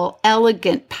 beautiful,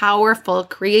 elegant, powerful,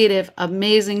 creative,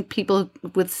 amazing people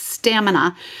with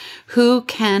stamina who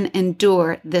can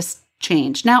endure this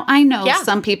change. Now, I know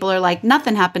some people are like,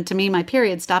 nothing happened to me. My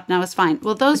period stopped and I was fine.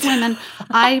 Well, those women,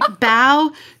 I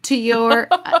bow to your,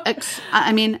 wow.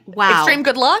 Extreme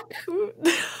good luck.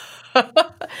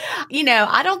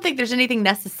 I don't think there's anything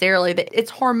necessarily that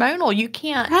it's hormonal. You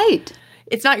can't. Right.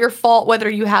 It's not your fault whether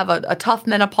you have a tough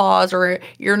menopause or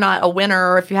you're not a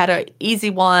winner, or if you had an easy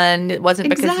one. It wasn't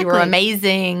because you were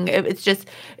amazing. It's just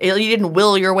you didn't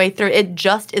will your way through. It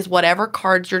just is whatever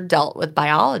cards you're dealt with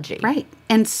biology. Right.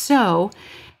 And so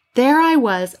there I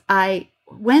was. I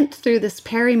went through this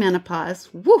perimenopause.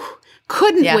 Woo!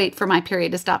 Couldn't wait for my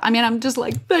period to stop. I mean, I'm just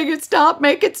like, make it stop,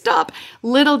 make it stop.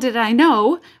 Little did I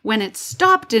know, when it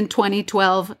stopped in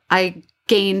 2012, I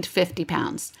gained 50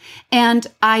 pounds. And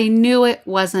I knew it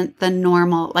wasn't the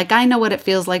normal. Like, I know what it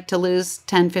feels like to lose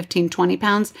 10, 15, 20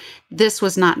 pounds. This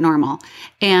was not normal.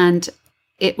 And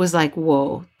it was like,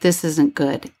 whoa, this isn't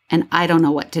good. And I don't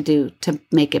know what to do to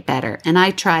make it better. And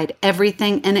I tried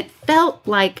everything. And it felt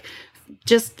like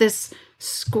just this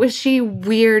squishy,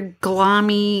 weird,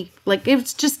 glommy, like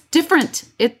it's just different.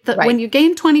 When you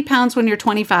gain 20 pounds when you're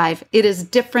 25, it is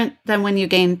different than when you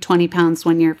gain 20 pounds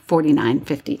when you're 49,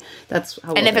 50. That's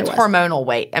how And if it's hormonal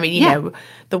weight, I mean, you know,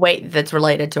 the weight that's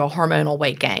related to a hormonal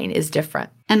weight gain is different.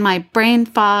 And my brain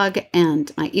fog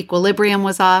and my equilibrium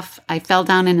was off. I fell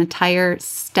down in entire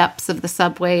steps of the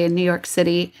subway in New York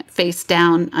City, face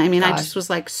down. I mean, I just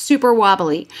was like super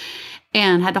wobbly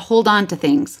and had to hold on to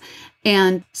things.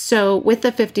 And so with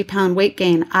the 50-pound weight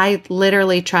gain, I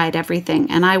literally tried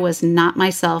everything, and I was not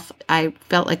myself. I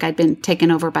felt like I'd been taken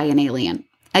over by an alien.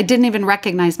 I didn't even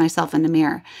recognize myself in the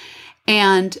mirror.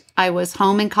 And I was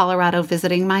home in Colorado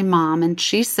visiting my mom, and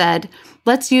she said,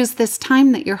 let's use this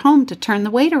time that you're home to turn the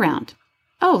weight around.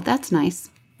 Oh, that's nice.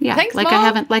 Yeah. Thanks, Mom.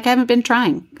 I haven't been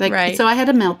trying. So I had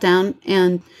a meltdown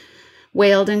and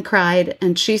wailed and cried,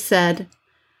 and she said,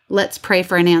 let's pray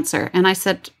for an answer. And I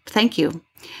said, thank you.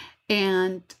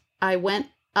 And I went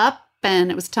up,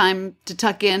 and it was time to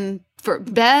tuck in for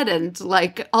bed. And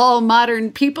like all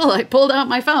modern people, I pulled out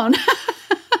my phone.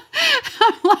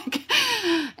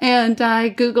 And I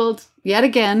Googled yet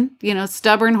again,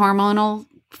 stubborn, hormonal,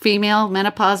 female,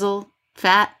 menopausal,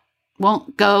 fat,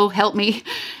 won't go, help me.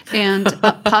 And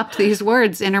up popped these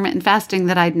words, intermittent fasting,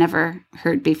 that I'd never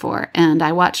heard before. And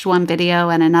I watched one video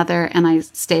and another, and I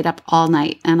stayed up all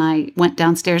night. And I went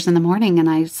downstairs in the morning, and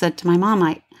I said to my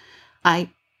mom,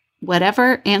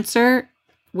 whatever answer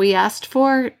we asked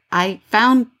for, I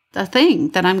found a thing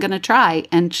that I'm going to try.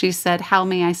 And she said, how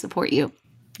may I support you?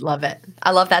 Love it. I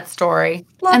love that story.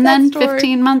 Then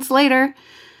 15 months later,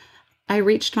 I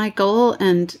reached my goal.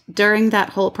 And during that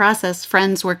whole process,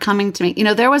 friends were coming to me.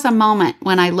 There was a moment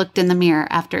when I looked in the mirror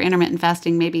after intermittent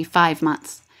fasting, maybe 5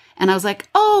 months. And I was like,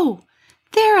 oh,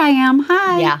 there I am.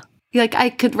 Hi. Yeah. Like, I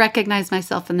could recognize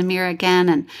myself in the mirror again.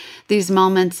 And these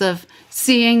moments of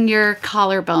seeing your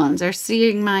collarbones or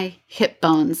seeing my hip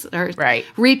bones or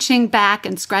reaching back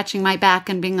and scratching my back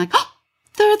and being like, oh,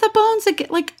 they're the bones again.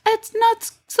 Like, it's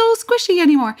not so squishy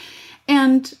anymore.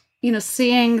 And,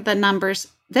 seeing the numbers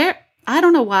there, I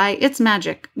don't know why. It's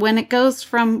magic. When it goes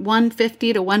from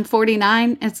 150 to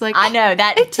 149, it's like, I know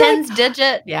that tens like,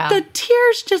 digit. Yeah. The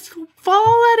tears just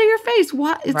fall out of your face.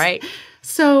 Right.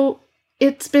 So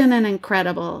it's been an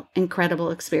incredible,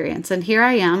 incredible experience. And here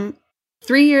I am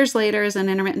 3 years later as an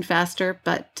intermittent faster,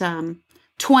 but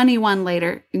 21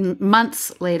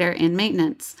 months later in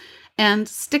maintenance, and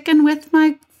sticking with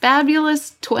my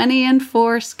fabulous 20 and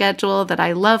 4 schedule that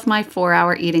I love, my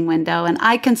 4-hour eating window. And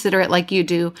I consider it, like you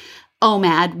do,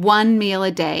 OMAD, 1 meal a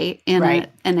day in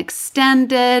an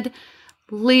extended,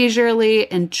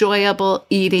 leisurely, enjoyable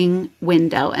eating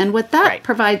window. And what that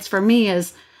provides for me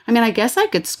is, I guess I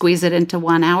could squeeze it into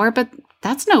 1 hour, but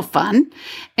that's no fun.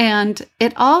 And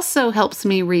it also helps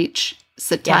me reach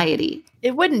satiety. Yeah.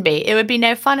 It wouldn't be. It would be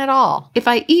no fun at all. If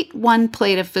I eat one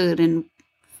plate of food in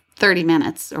 30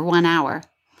 minutes or 1 hour,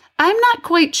 I'm not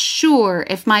quite sure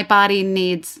if my body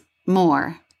needs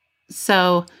more.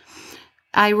 So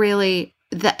I really,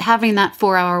 having that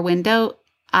 4-hour window,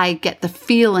 I get the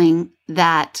feeling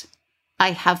that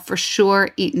I have for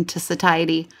sure eaten to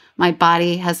satiety. My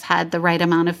body has had the right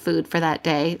amount of food for that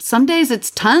day. Some days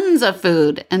it's tons of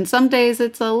food, and some days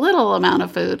it's a little amount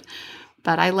of food.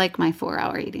 But I like my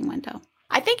 4-hour eating window.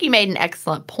 I think you made an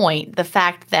excellent point. The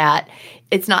fact that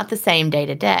it's not the same day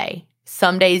to day.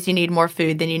 Some days you need more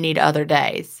food than you need other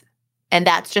days. And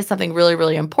that's just something really,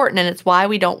 really important. And it's why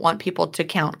we don't want people to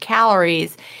count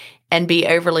calories and be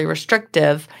overly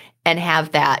restrictive and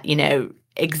have that,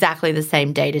 exactly the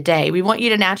same day to day. We want you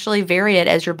to naturally vary it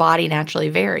as your body naturally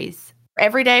varies.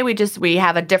 Every day we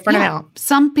have a different amount.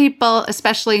 Some people,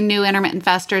 especially new intermittent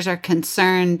fasters, are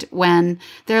concerned when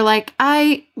they're like,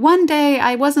 one day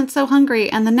I wasn't so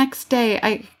hungry and the next day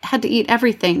I had to eat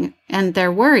everything. And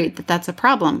they're worried that that's a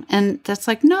problem. And that's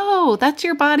like, no, that's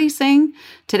your body saying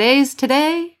today's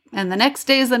today and the next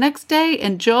day is the next day.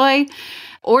 Enjoy.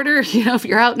 Order, if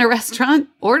you're out in a restaurant,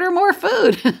 order more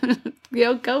food,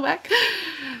 go back.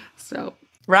 So.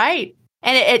 Right.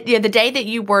 And the day that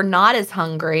you were not as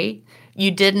hungry,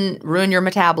 you didn't ruin your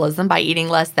metabolism by eating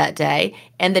less that day.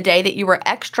 And the day that you were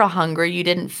extra hungry, you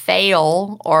didn't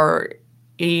fail or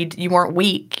you weren't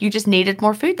weak. You just needed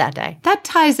more food that day. That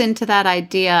ties into that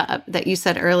idea that you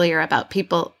said earlier about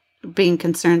people being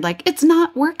concerned, like, it's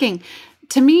not working.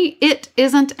 To me, it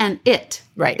isn't an it.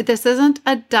 Right. This isn't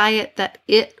a diet that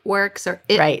it works or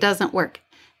it doesn't work.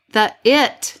 The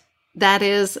it, that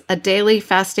is a daily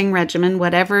fasting regimen,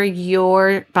 whatever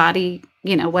your body,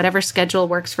 whatever schedule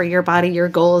works for your body, your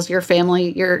goals, your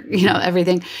family, your,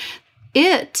 everything.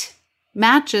 It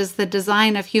matches the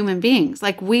design of human beings.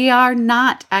 Like, we are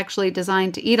not actually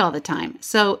designed to eat all the time.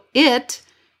 So it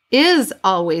is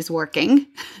always working.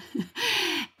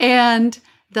 And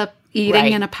the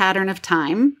eating in a pattern of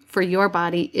time for your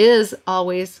body is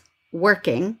always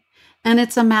working. And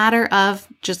it's a matter of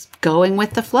just going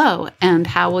with the flow. And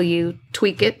how will you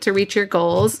tweak it to reach your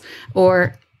goals?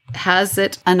 Or has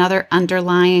it another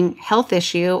underlying health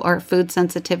issue or food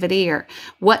sensitivity? Or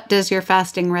what does your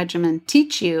fasting regimen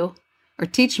teach you or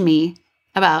teach me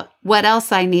about what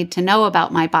else I need to know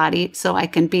about my body so I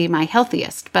can be my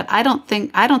healthiest? But I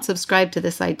don't subscribe to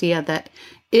this idea that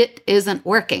it isn't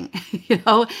working,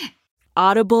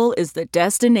 Audible is the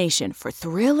destination for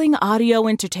thrilling audio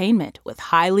entertainment with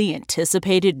highly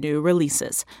anticipated new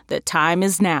releases. The time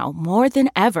is now more than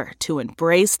ever to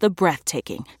embrace the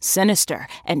breathtaking, sinister,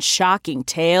 and shocking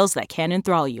tales that can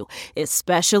enthrall you,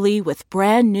 especially with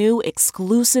brand new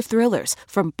exclusive thrillers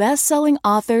from best-selling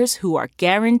authors who are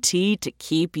guaranteed to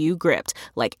keep you gripped,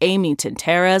 like Amy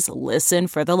Tintera's Listen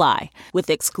for the Lie. With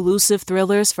exclusive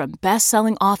thrillers from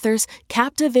best-selling authors,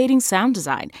 captivating sound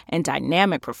design, and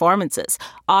dynamic performances,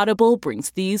 Audible brings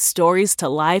these stories to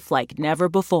life like never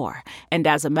before. And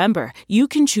as a member, you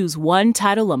can choose one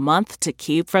title a month to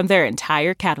keep from their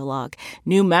entire catalog.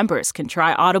 New members can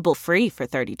try Audible free for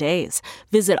 30 days.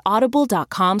 Visit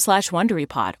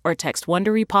audible.com/WonderyPod or text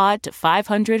WonderyPod to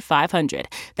 500-500.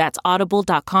 That's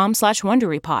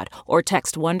audible.com/WonderyPod or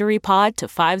text WonderyPod to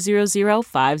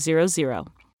 500-500.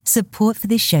 Support for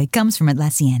this show comes from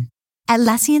Atlassian.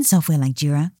 Atlassian software like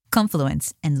Jira,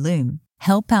 Confluence, and Loom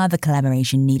help power the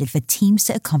collaboration needed for teams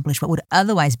to accomplish what would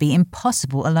otherwise be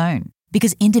impossible alone.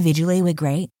 Because individually we're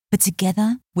great, but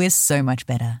together we're so much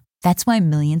better. That's why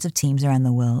millions of teams around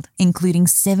the world, including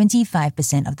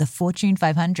 75% of the Fortune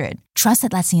 500, trust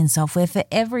Atlassian software for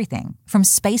everything from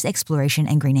space exploration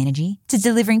and green energy to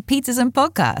delivering pizzas and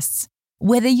podcasts.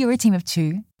 Whether you're a team of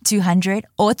 2, 200,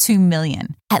 or 2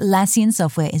 million, Atlassian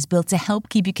software is built to help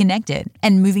keep you connected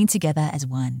and moving together as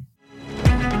one.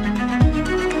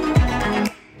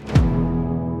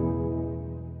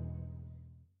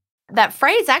 That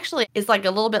phrase actually is like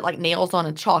a little bit like nails on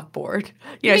a chalkboard.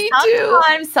 Me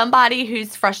sometimes somebody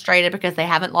who's frustrated because they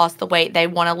haven't lost the weight they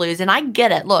want to lose. And I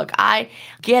get it. Look, I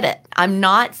get it. I'm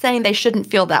not saying they shouldn't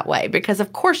feel that way because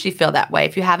of course you feel that way.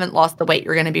 If you haven't lost the weight,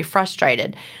 you're going to be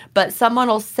frustrated. But someone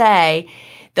will say,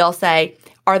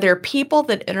 are there people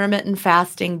that intermittent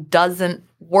fasting doesn't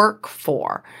work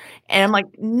for? And I'm like,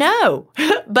 no,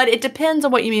 but it depends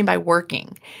on what you mean by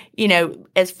working.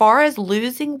 As far as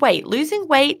losing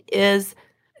weight is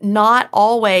not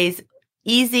always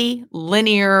easy,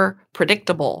 linear,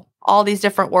 predictable, all these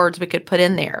different words we could put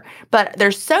in there. But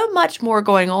there's so much more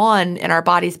going on in our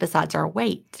bodies besides our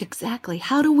weight. Exactly.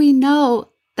 How do we know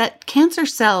that cancer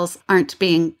cells aren't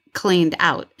being cleaned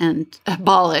out and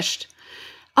abolished?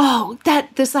 Oh,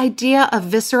 this idea of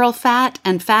visceral fat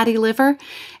and fatty liver.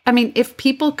 I mean, if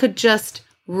people could just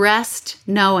rest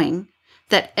knowing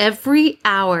that every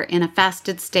hour in a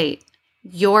fasted state,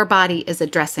 your body is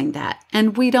addressing that.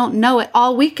 And we don't know it.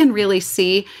 All we can really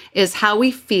see is how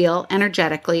we feel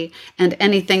energetically and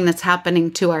anything that's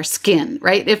happening to our skin,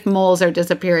 right? If moles are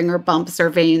disappearing or bumps or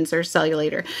veins or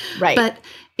cellulite. Right. But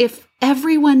if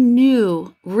everyone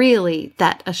knew really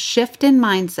that a shift in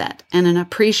mindset and an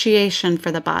appreciation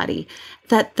for the body,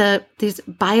 that these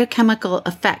biochemical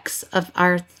effects of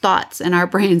our thoughts and our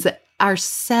brains, that our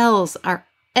cells,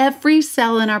 every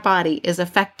cell in our body is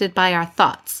affected by our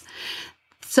thoughts.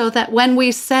 So that when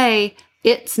we say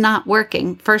it's not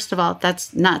working, first of all,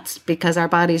 that's nuts because our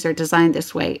bodies are designed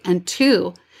this way. And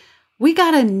two, we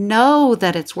got to know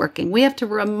that it's working. We have to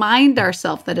remind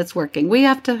ourselves that it's working. We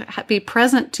have to be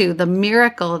present to the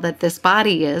miracle that this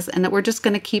body is and that we're just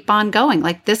going to keep on going.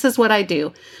 Like, this is what I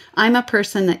do. I'm a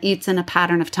person that eats in a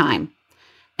pattern of time,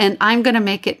 and I'm going to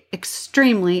make it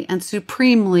extremely and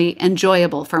supremely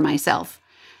enjoyable for myself.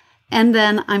 And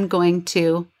then I'm going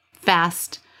to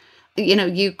fast. You know,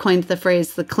 you coined the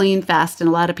phrase, the clean fast, and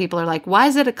a lot of people are like, why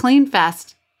is it a clean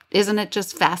fast? Isn't it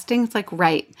just fasting? It's like,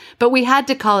 right. But we had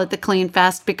to call it the clean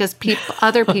fast because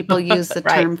other people use the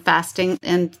Right. term fasting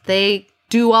and they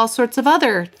do all sorts of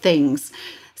other things.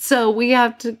 So you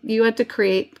had to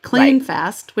create clean Right.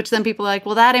 fast, which then people are like,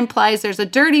 well, that implies there's a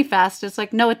dirty fast. It's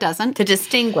like, no, it doesn't. To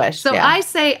distinguish. So yeah. I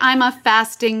say I'm a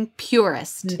fasting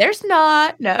purist, There's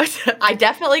not. No. I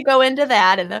definitely go into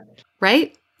that.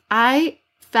 right? I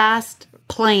fast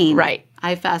plain. Right.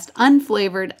 I fast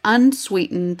unflavored,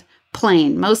 unsweetened,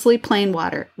 plain, mostly plain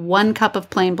water, 1 cup of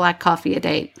plain black coffee a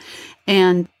day.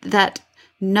 And that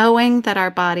knowing that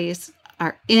our bodies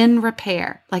are in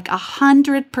repair, like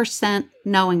 100%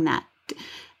 knowing that.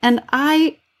 And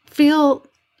I feel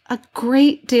a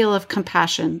great deal of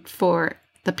compassion for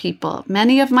the people,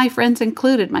 many of my friends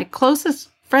included, my closest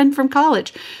friend from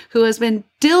college, who has been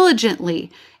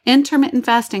diligently intermittent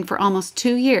fasting for almost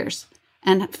 2 years.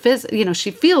 And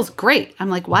she feels great. I'm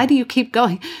like, why do you keep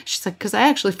going? She's like, because I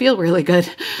actually feel really good.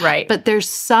 Right. But there's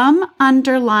some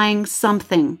underlying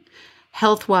something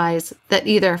health-wise that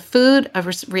either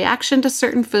a reaction to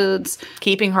certain foods,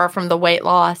 Keeping her from the weight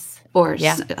loss. or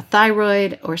Yeah.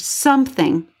 thyroid, or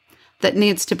something that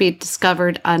needs to be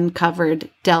discovered, uncovered,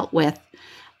 dealt with.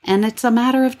 And it's a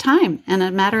matter of time and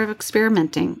a matter of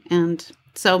experimenting. And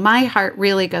so my heart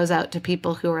really goes out to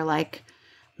people who are like,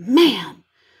 man,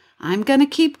 I'm going to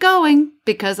keep going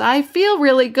because I feel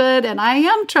really good and I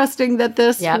am trusting that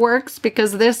this Yep. works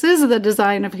because this is the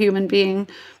design of human being,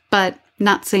 but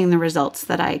not seeing the results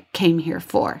that I came here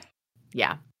for.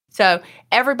 Yeah. So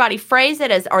everybody phrase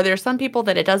it as, are there some people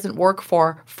that it doesn't work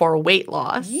for weight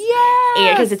loss?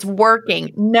 Yes! Because it's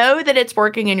working. Know that it's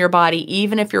working in your body,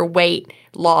 even if your weight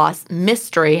loss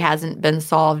mystery hasn't been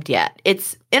solved yet.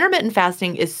 Intermittent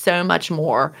fasting is so much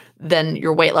more than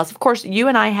your weight loss. Of course, you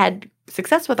and I had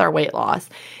success with our weight loss.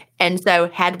 And so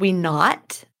had we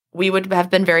not, we would have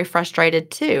been very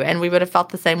frustrated too. And we would have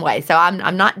felt the same way. So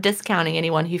I'm not discounting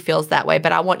anyone who feels that way,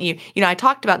 but I want you, I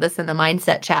talked about this in the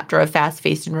mindset chapter of Fast,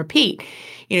 Feast, and Repeat.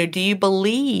 Do you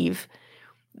believe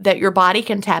that your body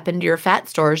can tap into your fat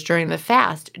stores during the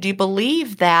fast? Do you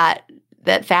believe that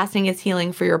fasting is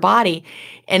healing for your body?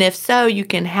 And if so, you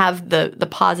can have the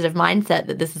positive mindset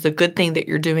that this is a good thing that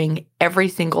you're doing every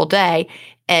single day,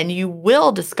 and you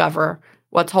will discover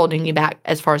what's holding you back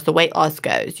as far as the weight loss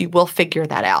goes. You will figure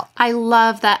that out. I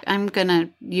love that. I'm going to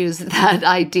use that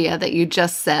idea that you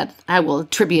just said. I will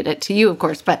attribute it to you, of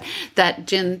course, but that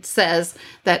Jen says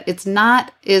that it's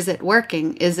not, is it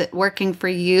working? Is it working for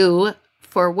you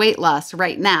for weight loss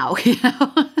right now?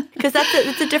 Because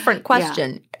it's a different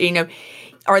question. Yeah.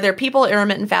 Are there people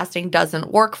intermittent fasting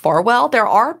doesn't work for? Well, there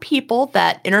are people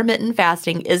that intermittent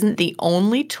fasting isn't the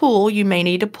only tool you may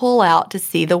need to pull out to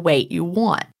see the weight you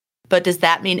want. But does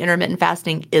that mean intermittent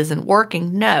fasting isn't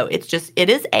working? No, it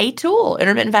is a tool.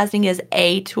 Intermittent fasting is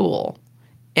a tool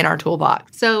in our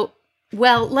toolbox. So,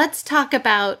 let's talk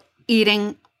about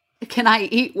eating. Can I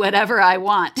eat whatever I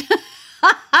want?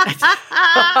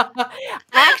 I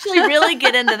actually really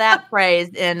get into that phrase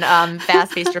in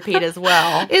Fast, Feast, Repeat as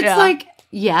well. It's like,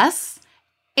 yes,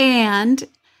 and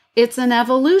it's an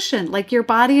evolution. Like, your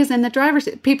body is in the driver's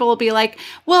seat. People will be like,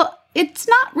 well, it's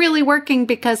not really working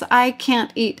because I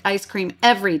can't eat ice cream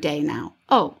every day now.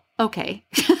 Oh, okay.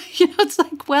 It's like,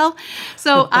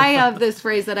 so I have this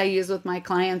phrase that I use with my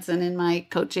clients and in my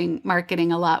coaching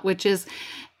marketing a lot, which is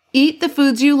eat the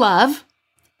foods you love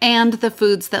and the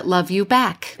foods that love you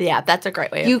back. Yeah, that's a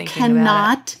great way of you thinking about it.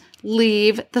 cannot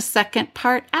leave the second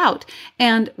part out.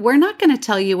 And we're not going to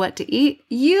tell you what to eat.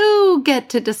 You get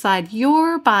to decide.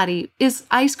 Your body. Is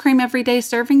ice cream every day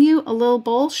serving you a little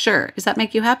bowl? Sure. Does that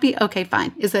make you happy? Okay,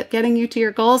 fine. Is it getting you to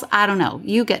your goals? I don't know.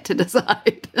 You get to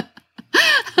decide.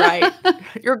 Right.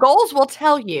 Your goals will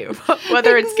tell you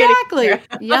whether it's getting you.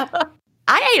 Yep.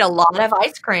 I ate a lot of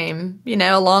ice cream,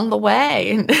 along the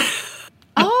way.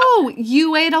 Oh,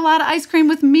 you ate a lot of ice cream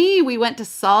with me. We went to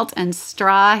Salt and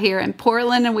Straw here in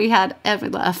Portland, and we had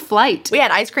a flight. We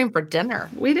had ice cream for dinner.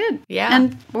 We did. Yeah.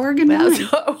 And Oregon wine.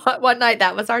 One night,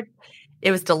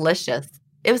 it was delicious.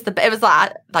 It was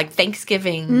like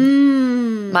Thanksgiving.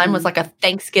 Mm. Mine was like a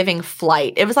Thanksgiving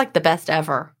flight. It was like the best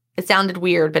ever. It sounded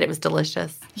weird, but it was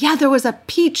delicious. Yeah, there was a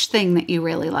peach thing that you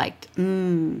really liked.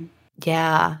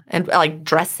 Yeah. And like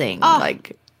dressing,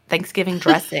 like Thanksgiving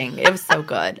dressing. It was so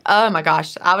good. Oh my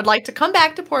gosh. I would like to come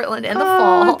back to Portland in the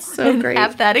fall and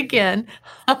have that again.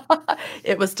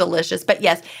 It was delicious. But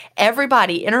yes,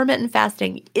 everybody, intermittent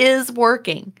fasting is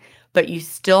working, but you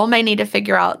still may need to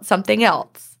figure out something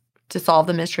else to solve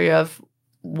the mystery of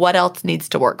what else needs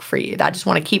to work for you. I just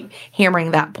want to keep hammering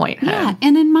that point home. Yeah.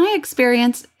 And in my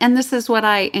experience, and this is what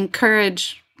I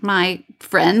encourage my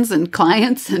friends and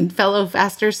clients and fellow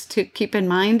fasters to keep in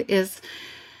mind is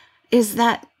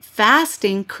that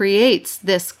fasting creates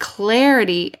this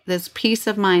clarity, this peace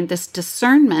of mind, this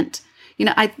discernment. You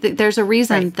know, there's a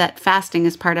reason that fasting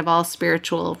is part of all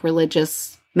spiritual,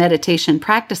 religious meditation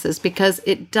practices, because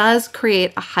it does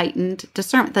create a heightened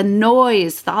discernment. The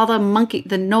noise,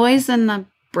 the noise in the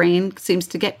brain seems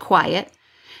to get quiet.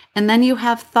 And then you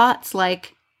have thoughts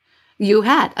like you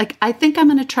had, like, I think I'm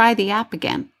going to try the app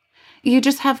again. You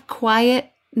just have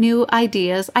quiet, new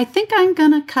ideas. I think I'm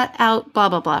going to cut out blah,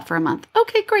 blah, blah for a month.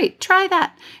 Okay, great. Try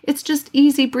that. It's just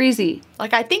easy breezy.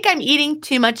 Like, I think I'm eating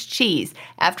too much cheese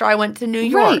after I went to New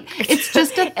York. Right. It's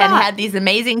just a thought. And had these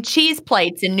amazing cheese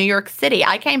plates in New York City.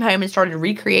 I came home and started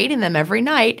recreating them every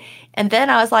night. And then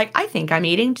I was like, I think I'm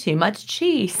eating too much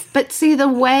cheese. But see,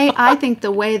 I think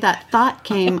the way that thought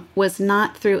came was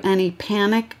not through any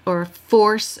panic or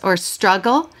force or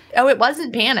struggle. Oh, it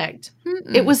wasn't panicked.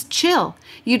 Mm-mm. It was chill.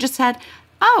 You just had,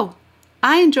 oh,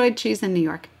 I enjoyed cheese in New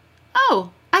York.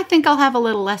 Oh, I think I'll have a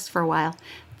little less for a while.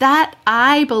 That,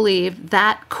 I believe,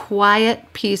 that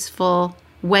quiet, peaceful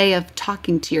way of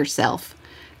talking to yourself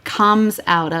comes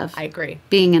out of I agree.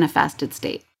 Being in a fasted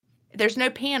state. There's no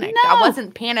panic. No. I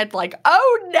wasn't panicked like,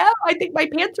 oh no, I think my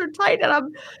pants are tight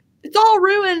and it's all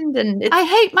ruined. And I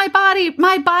hate my body.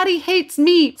 My body hates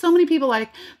me. So many people are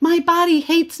like, my body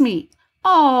hates me.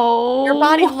 Oh. Your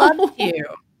body loves you.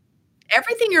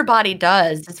 Everything your body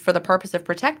does is for the purpose of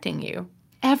protecting you.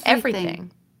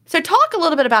 Everything. So talk a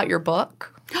little bit about your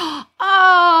book.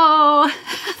 Oh,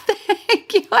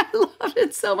 thank you. I loved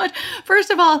it so much.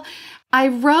 First of all, I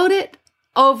wrote it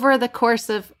over the course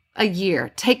of a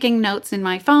year, taking notes in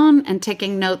my phone and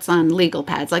taking notes on legal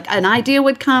pads. Like an idea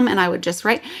would come and I would just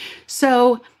write.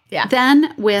 So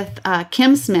then with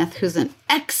Kim Smith, who's an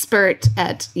expert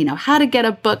at, how to get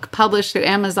a book published through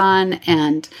Amazon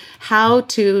and how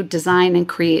to design and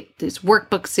create these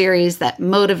workbook series that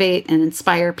motivate and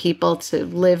inspire people to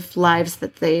live lives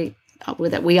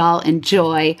that we all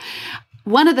enjoy.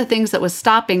 One of the things that was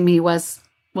stopping me was,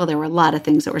 well, there were a lot of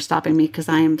things that were stopping me because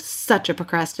I am such a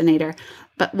procrastinator.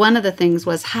 But one of the things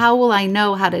was, how will I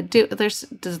know how to do? This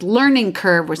learning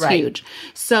curve was huge.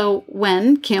 So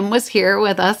when Kim was here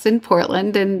with us in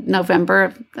Portland in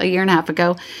November, a year and a half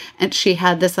ago, and she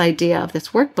had this idea of this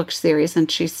workbook series, and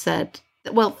she said,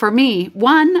 well, for me,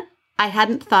 one, I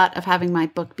hadn't thought of having my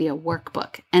book be a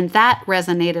workbook. And that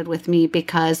resonated with me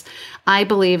because I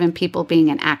believe in people being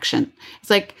in action. It's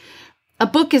like a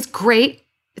book is great.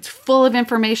 It's full of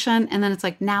information. And then it's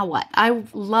like, now what? I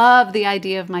love the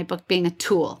idea of my book being a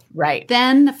tool. Right.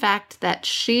 Then the fact that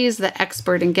she's the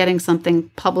expert in getting something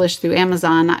published through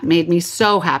Amazon made me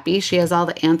so happy. She has all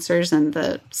the answers and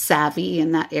the savvy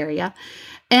in that area.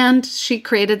 And she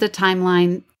created the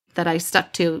timeline that I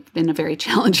stuck to in a very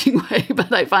challenging way,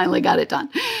 but I finally got it done.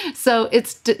 So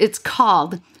it's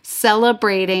called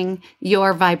Celebrating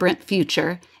Your Vibrant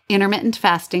Future, Intermittent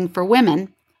Fasting for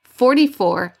Women,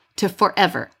 44 to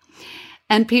Forever.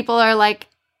 And people are like,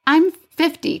 I'm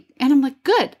 50. And I'm like,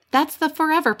 good. That's the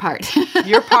forever part.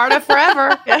 You're part of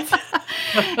forever. Yes.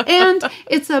 And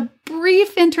it's a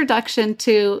brief introduction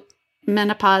to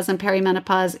menopause and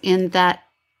perimenopause in that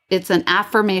it's an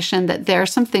affirmation that there are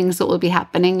some things that will be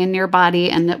happening in your body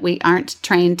and that we aren't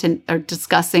trained to or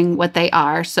discussing what they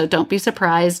are. So don't be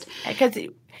surprised.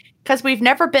 Because we've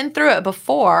never been through it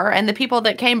before, and the people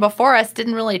that came before us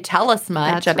didn't really tell us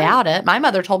much about it. My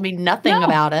mother told me nothing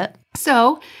about it.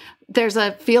 So there's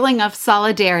a feeling of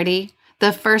solidarity.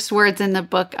 The first words in the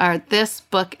book are, this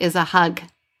book is a hug.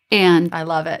 And I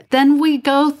love it. Then we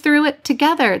go through it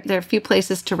together. There are a few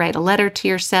places to write a letter to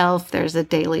yourself. There's a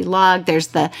daily log. There's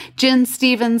the Jen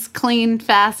Stevens Clean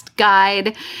Fast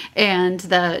Guide and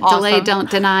the Delay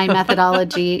Don't Deny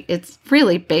methodology. It's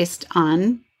really based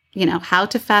on how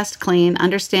to fast clean,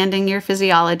 understanding your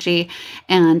physiology.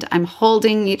 And I'm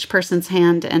holding each person's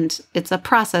hand, and it's a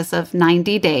process of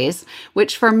 90 days,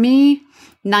 which for me,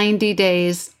 90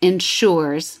 days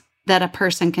ensures that a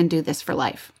person can do this for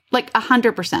life. Like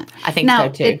 100%. I think so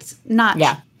too. Now, it's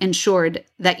not ensured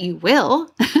that you will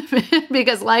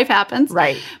because life happens.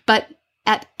 Right. But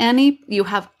you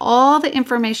have all the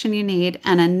information you need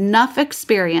and enough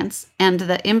experience and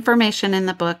the information in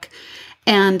the book.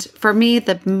 And for me,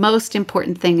 the most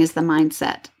important thing is the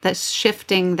mindset, that's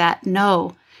shifting that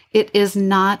no, it is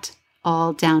not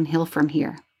all downhill from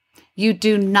here. You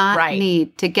do not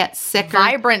need to get sicker.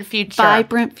 Vibrant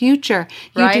future.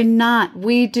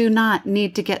 We do not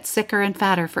need to get sicker and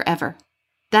fatter forever.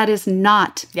 That is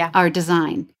not our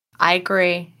design. I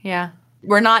agree. Yeah.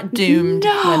 We're not doomed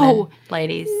women,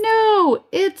 ladies. No,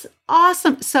 it's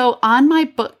awesome. So on my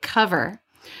book cover,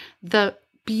 the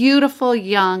beautiful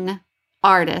young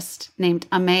artist named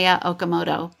Amaya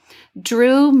Okamoto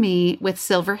drew me with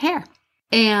silver hair.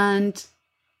 And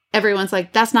everyone's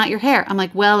like, that's not your hair. I'm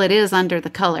like, well, it is under the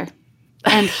color.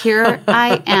 And here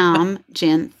I am,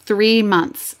 Jen, 3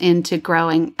 months into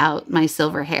growing out my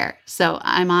silver hair. So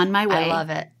I'm on my way. I love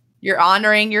it. You're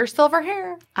honoring your silver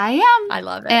hair. I am. I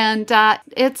love it. And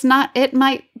it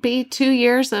might be 2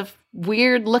 years of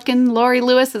weird looking. Laurie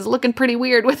Lewis is looking pretty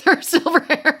weird with her silver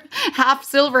hair, half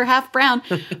silver, half brown,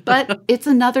 but it's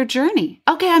another journey.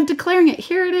 Okay, I'm declaring it.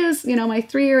 Here it is, my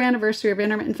 3-year anniversary of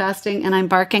intermittent fasting, and I'm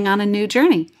embarking on a new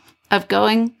journey of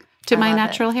going to my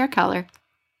natural hair color.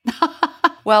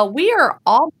 Well, we are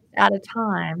almost out of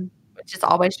time, which is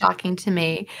always shocking to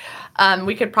me.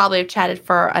 We could probably have chatted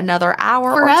for another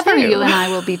hour Forever, or two. You and I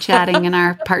will be chatting in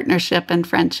our partnership and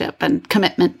friendship and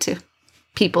commitment to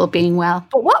people being well.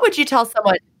 But what would you tell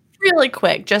someone really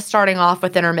quick, just starting off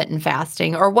with intermittent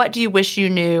fasting, or what do you wish you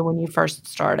knew when you first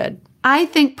started? I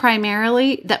think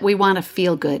primarily that we want to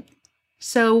feel good.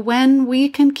 So when we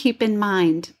can keep in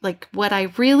mind, like what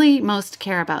I really most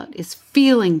care about is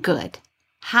feeling good.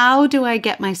 How do I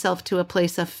get myself to a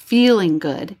place of feeling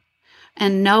good?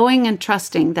 And knowing and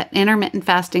trusting that intermittent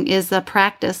fasting is a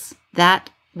practice that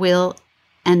will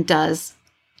and does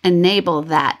enable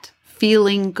that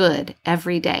feeling good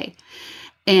every day.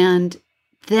 And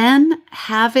then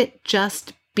have it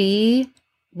just be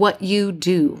what you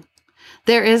do.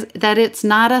 That it's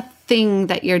not a thing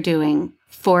that you're doing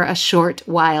for a short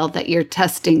while that you're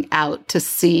testing out to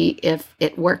see if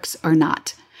it works or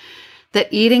not.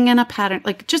 That eating in a pattern,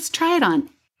 like just try it on.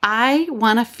 I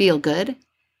want to feel good.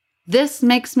 This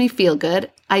makes me feel good.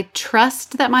 I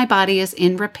trust that my body is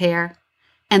in repair.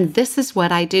 And this is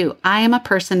what I do. I am a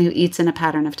person who eats in a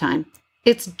pattern of time.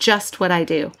 It's just what I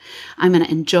do. I'm going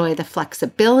to enjoy the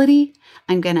flexibility.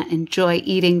 I'm going to enjoy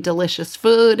eating delicious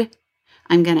food.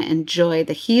 I'm going to enjoy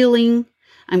the healing.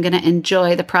 I'm going to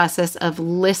enjoy the process of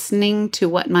listening to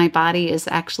what my body is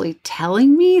actually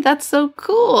telling me. That's so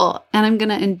cool. And I'm going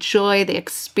to enjoy the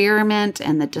experiment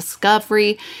and the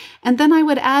discovery. And then I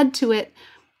would add to it,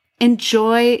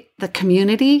 enjoy the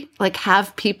community, like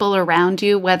have people around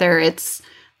you, whether it's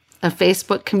a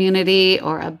Facebook community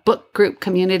or a book group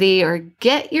community, or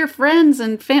get your friends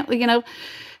and family,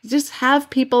 just have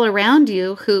people around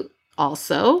you who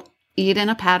also eat in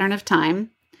a pattern of time.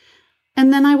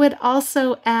 And then I would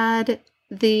also add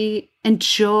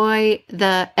enjoy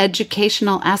the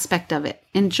educational aspect of it.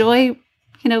 Enjoy,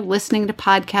 listening to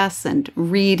podcasts and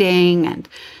reading and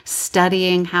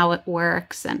studying how it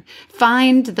works, and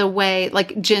find the way,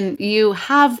 like Jen, you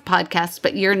have podcasts,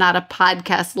 but you're not a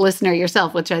podcast listener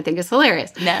yourself, which I think is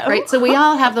hilarious. No. Right? So we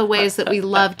all have the ways that we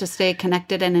love to stay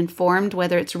connected and informed,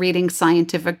 whether it's reading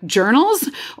scientific journals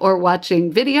or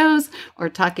watching videos or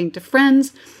talking to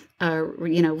friends.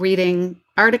 Reading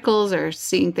articles or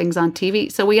seeing things on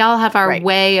TV. So we all have our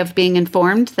way of being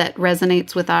informed that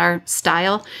resonates with our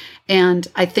style. And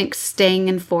I think staying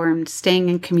informed, staying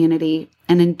in community,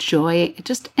 and enjoy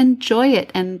it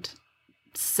and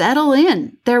settle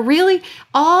in. They're really,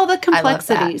 all the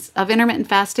complexities of intermittent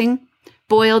fasting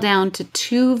boil down to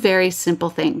 2 very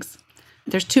simple things.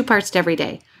 There's 2 parts to every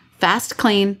day: fast,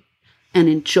 clean, and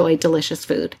enjoy delicious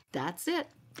food. That's it.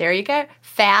 There you go.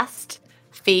 Fast,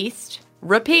 feast,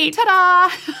 repeat.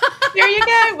 Ta-da! There you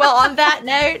go. Well, on that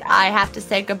note, I have to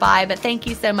say goodbye, but thank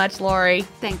you so much, Laurie.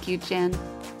 Thank you, Jen.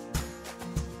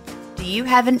 Do you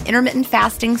have an intermittent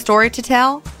fasting story to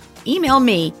tell? Email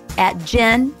me at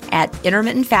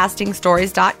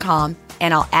jen@intermittentfastingstories.com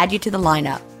and I'll add you to the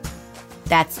lineup.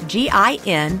 That's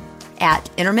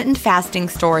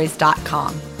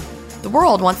GIN@intermittentfastingstories.com. The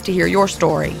world wants to hear your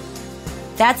story.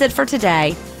 That's it for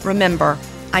today. Remember,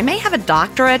 I may have a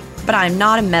doctorate, but I'm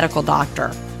not a medical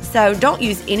doctor. So don't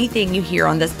use anything you hear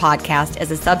on this podcast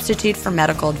as a substitute for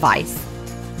medical advice.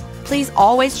 Please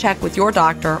always check with your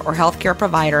doctor or healthcare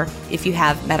provider if you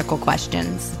have medical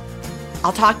questions.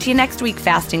 I'll talk to you next week,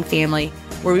 Fasting Family,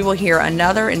 where we will hear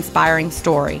another inspiring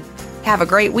story. Have a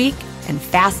great week and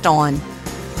fast on.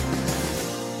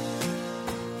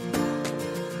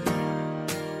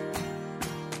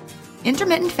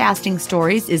 Intermittent Fasting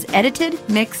Stories is edited,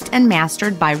 mixed, and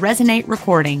mastered by Resonate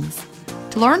Recordings.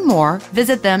 To learn more,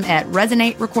 visit them at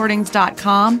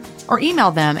resonaterecordings.com or email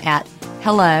them at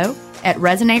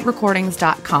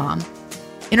hello@resonaterecordings.com.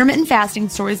 Intermittent Fasting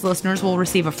Stories listeners will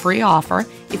receive a free offer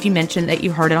if you mention that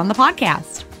you heard it on the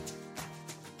podcast.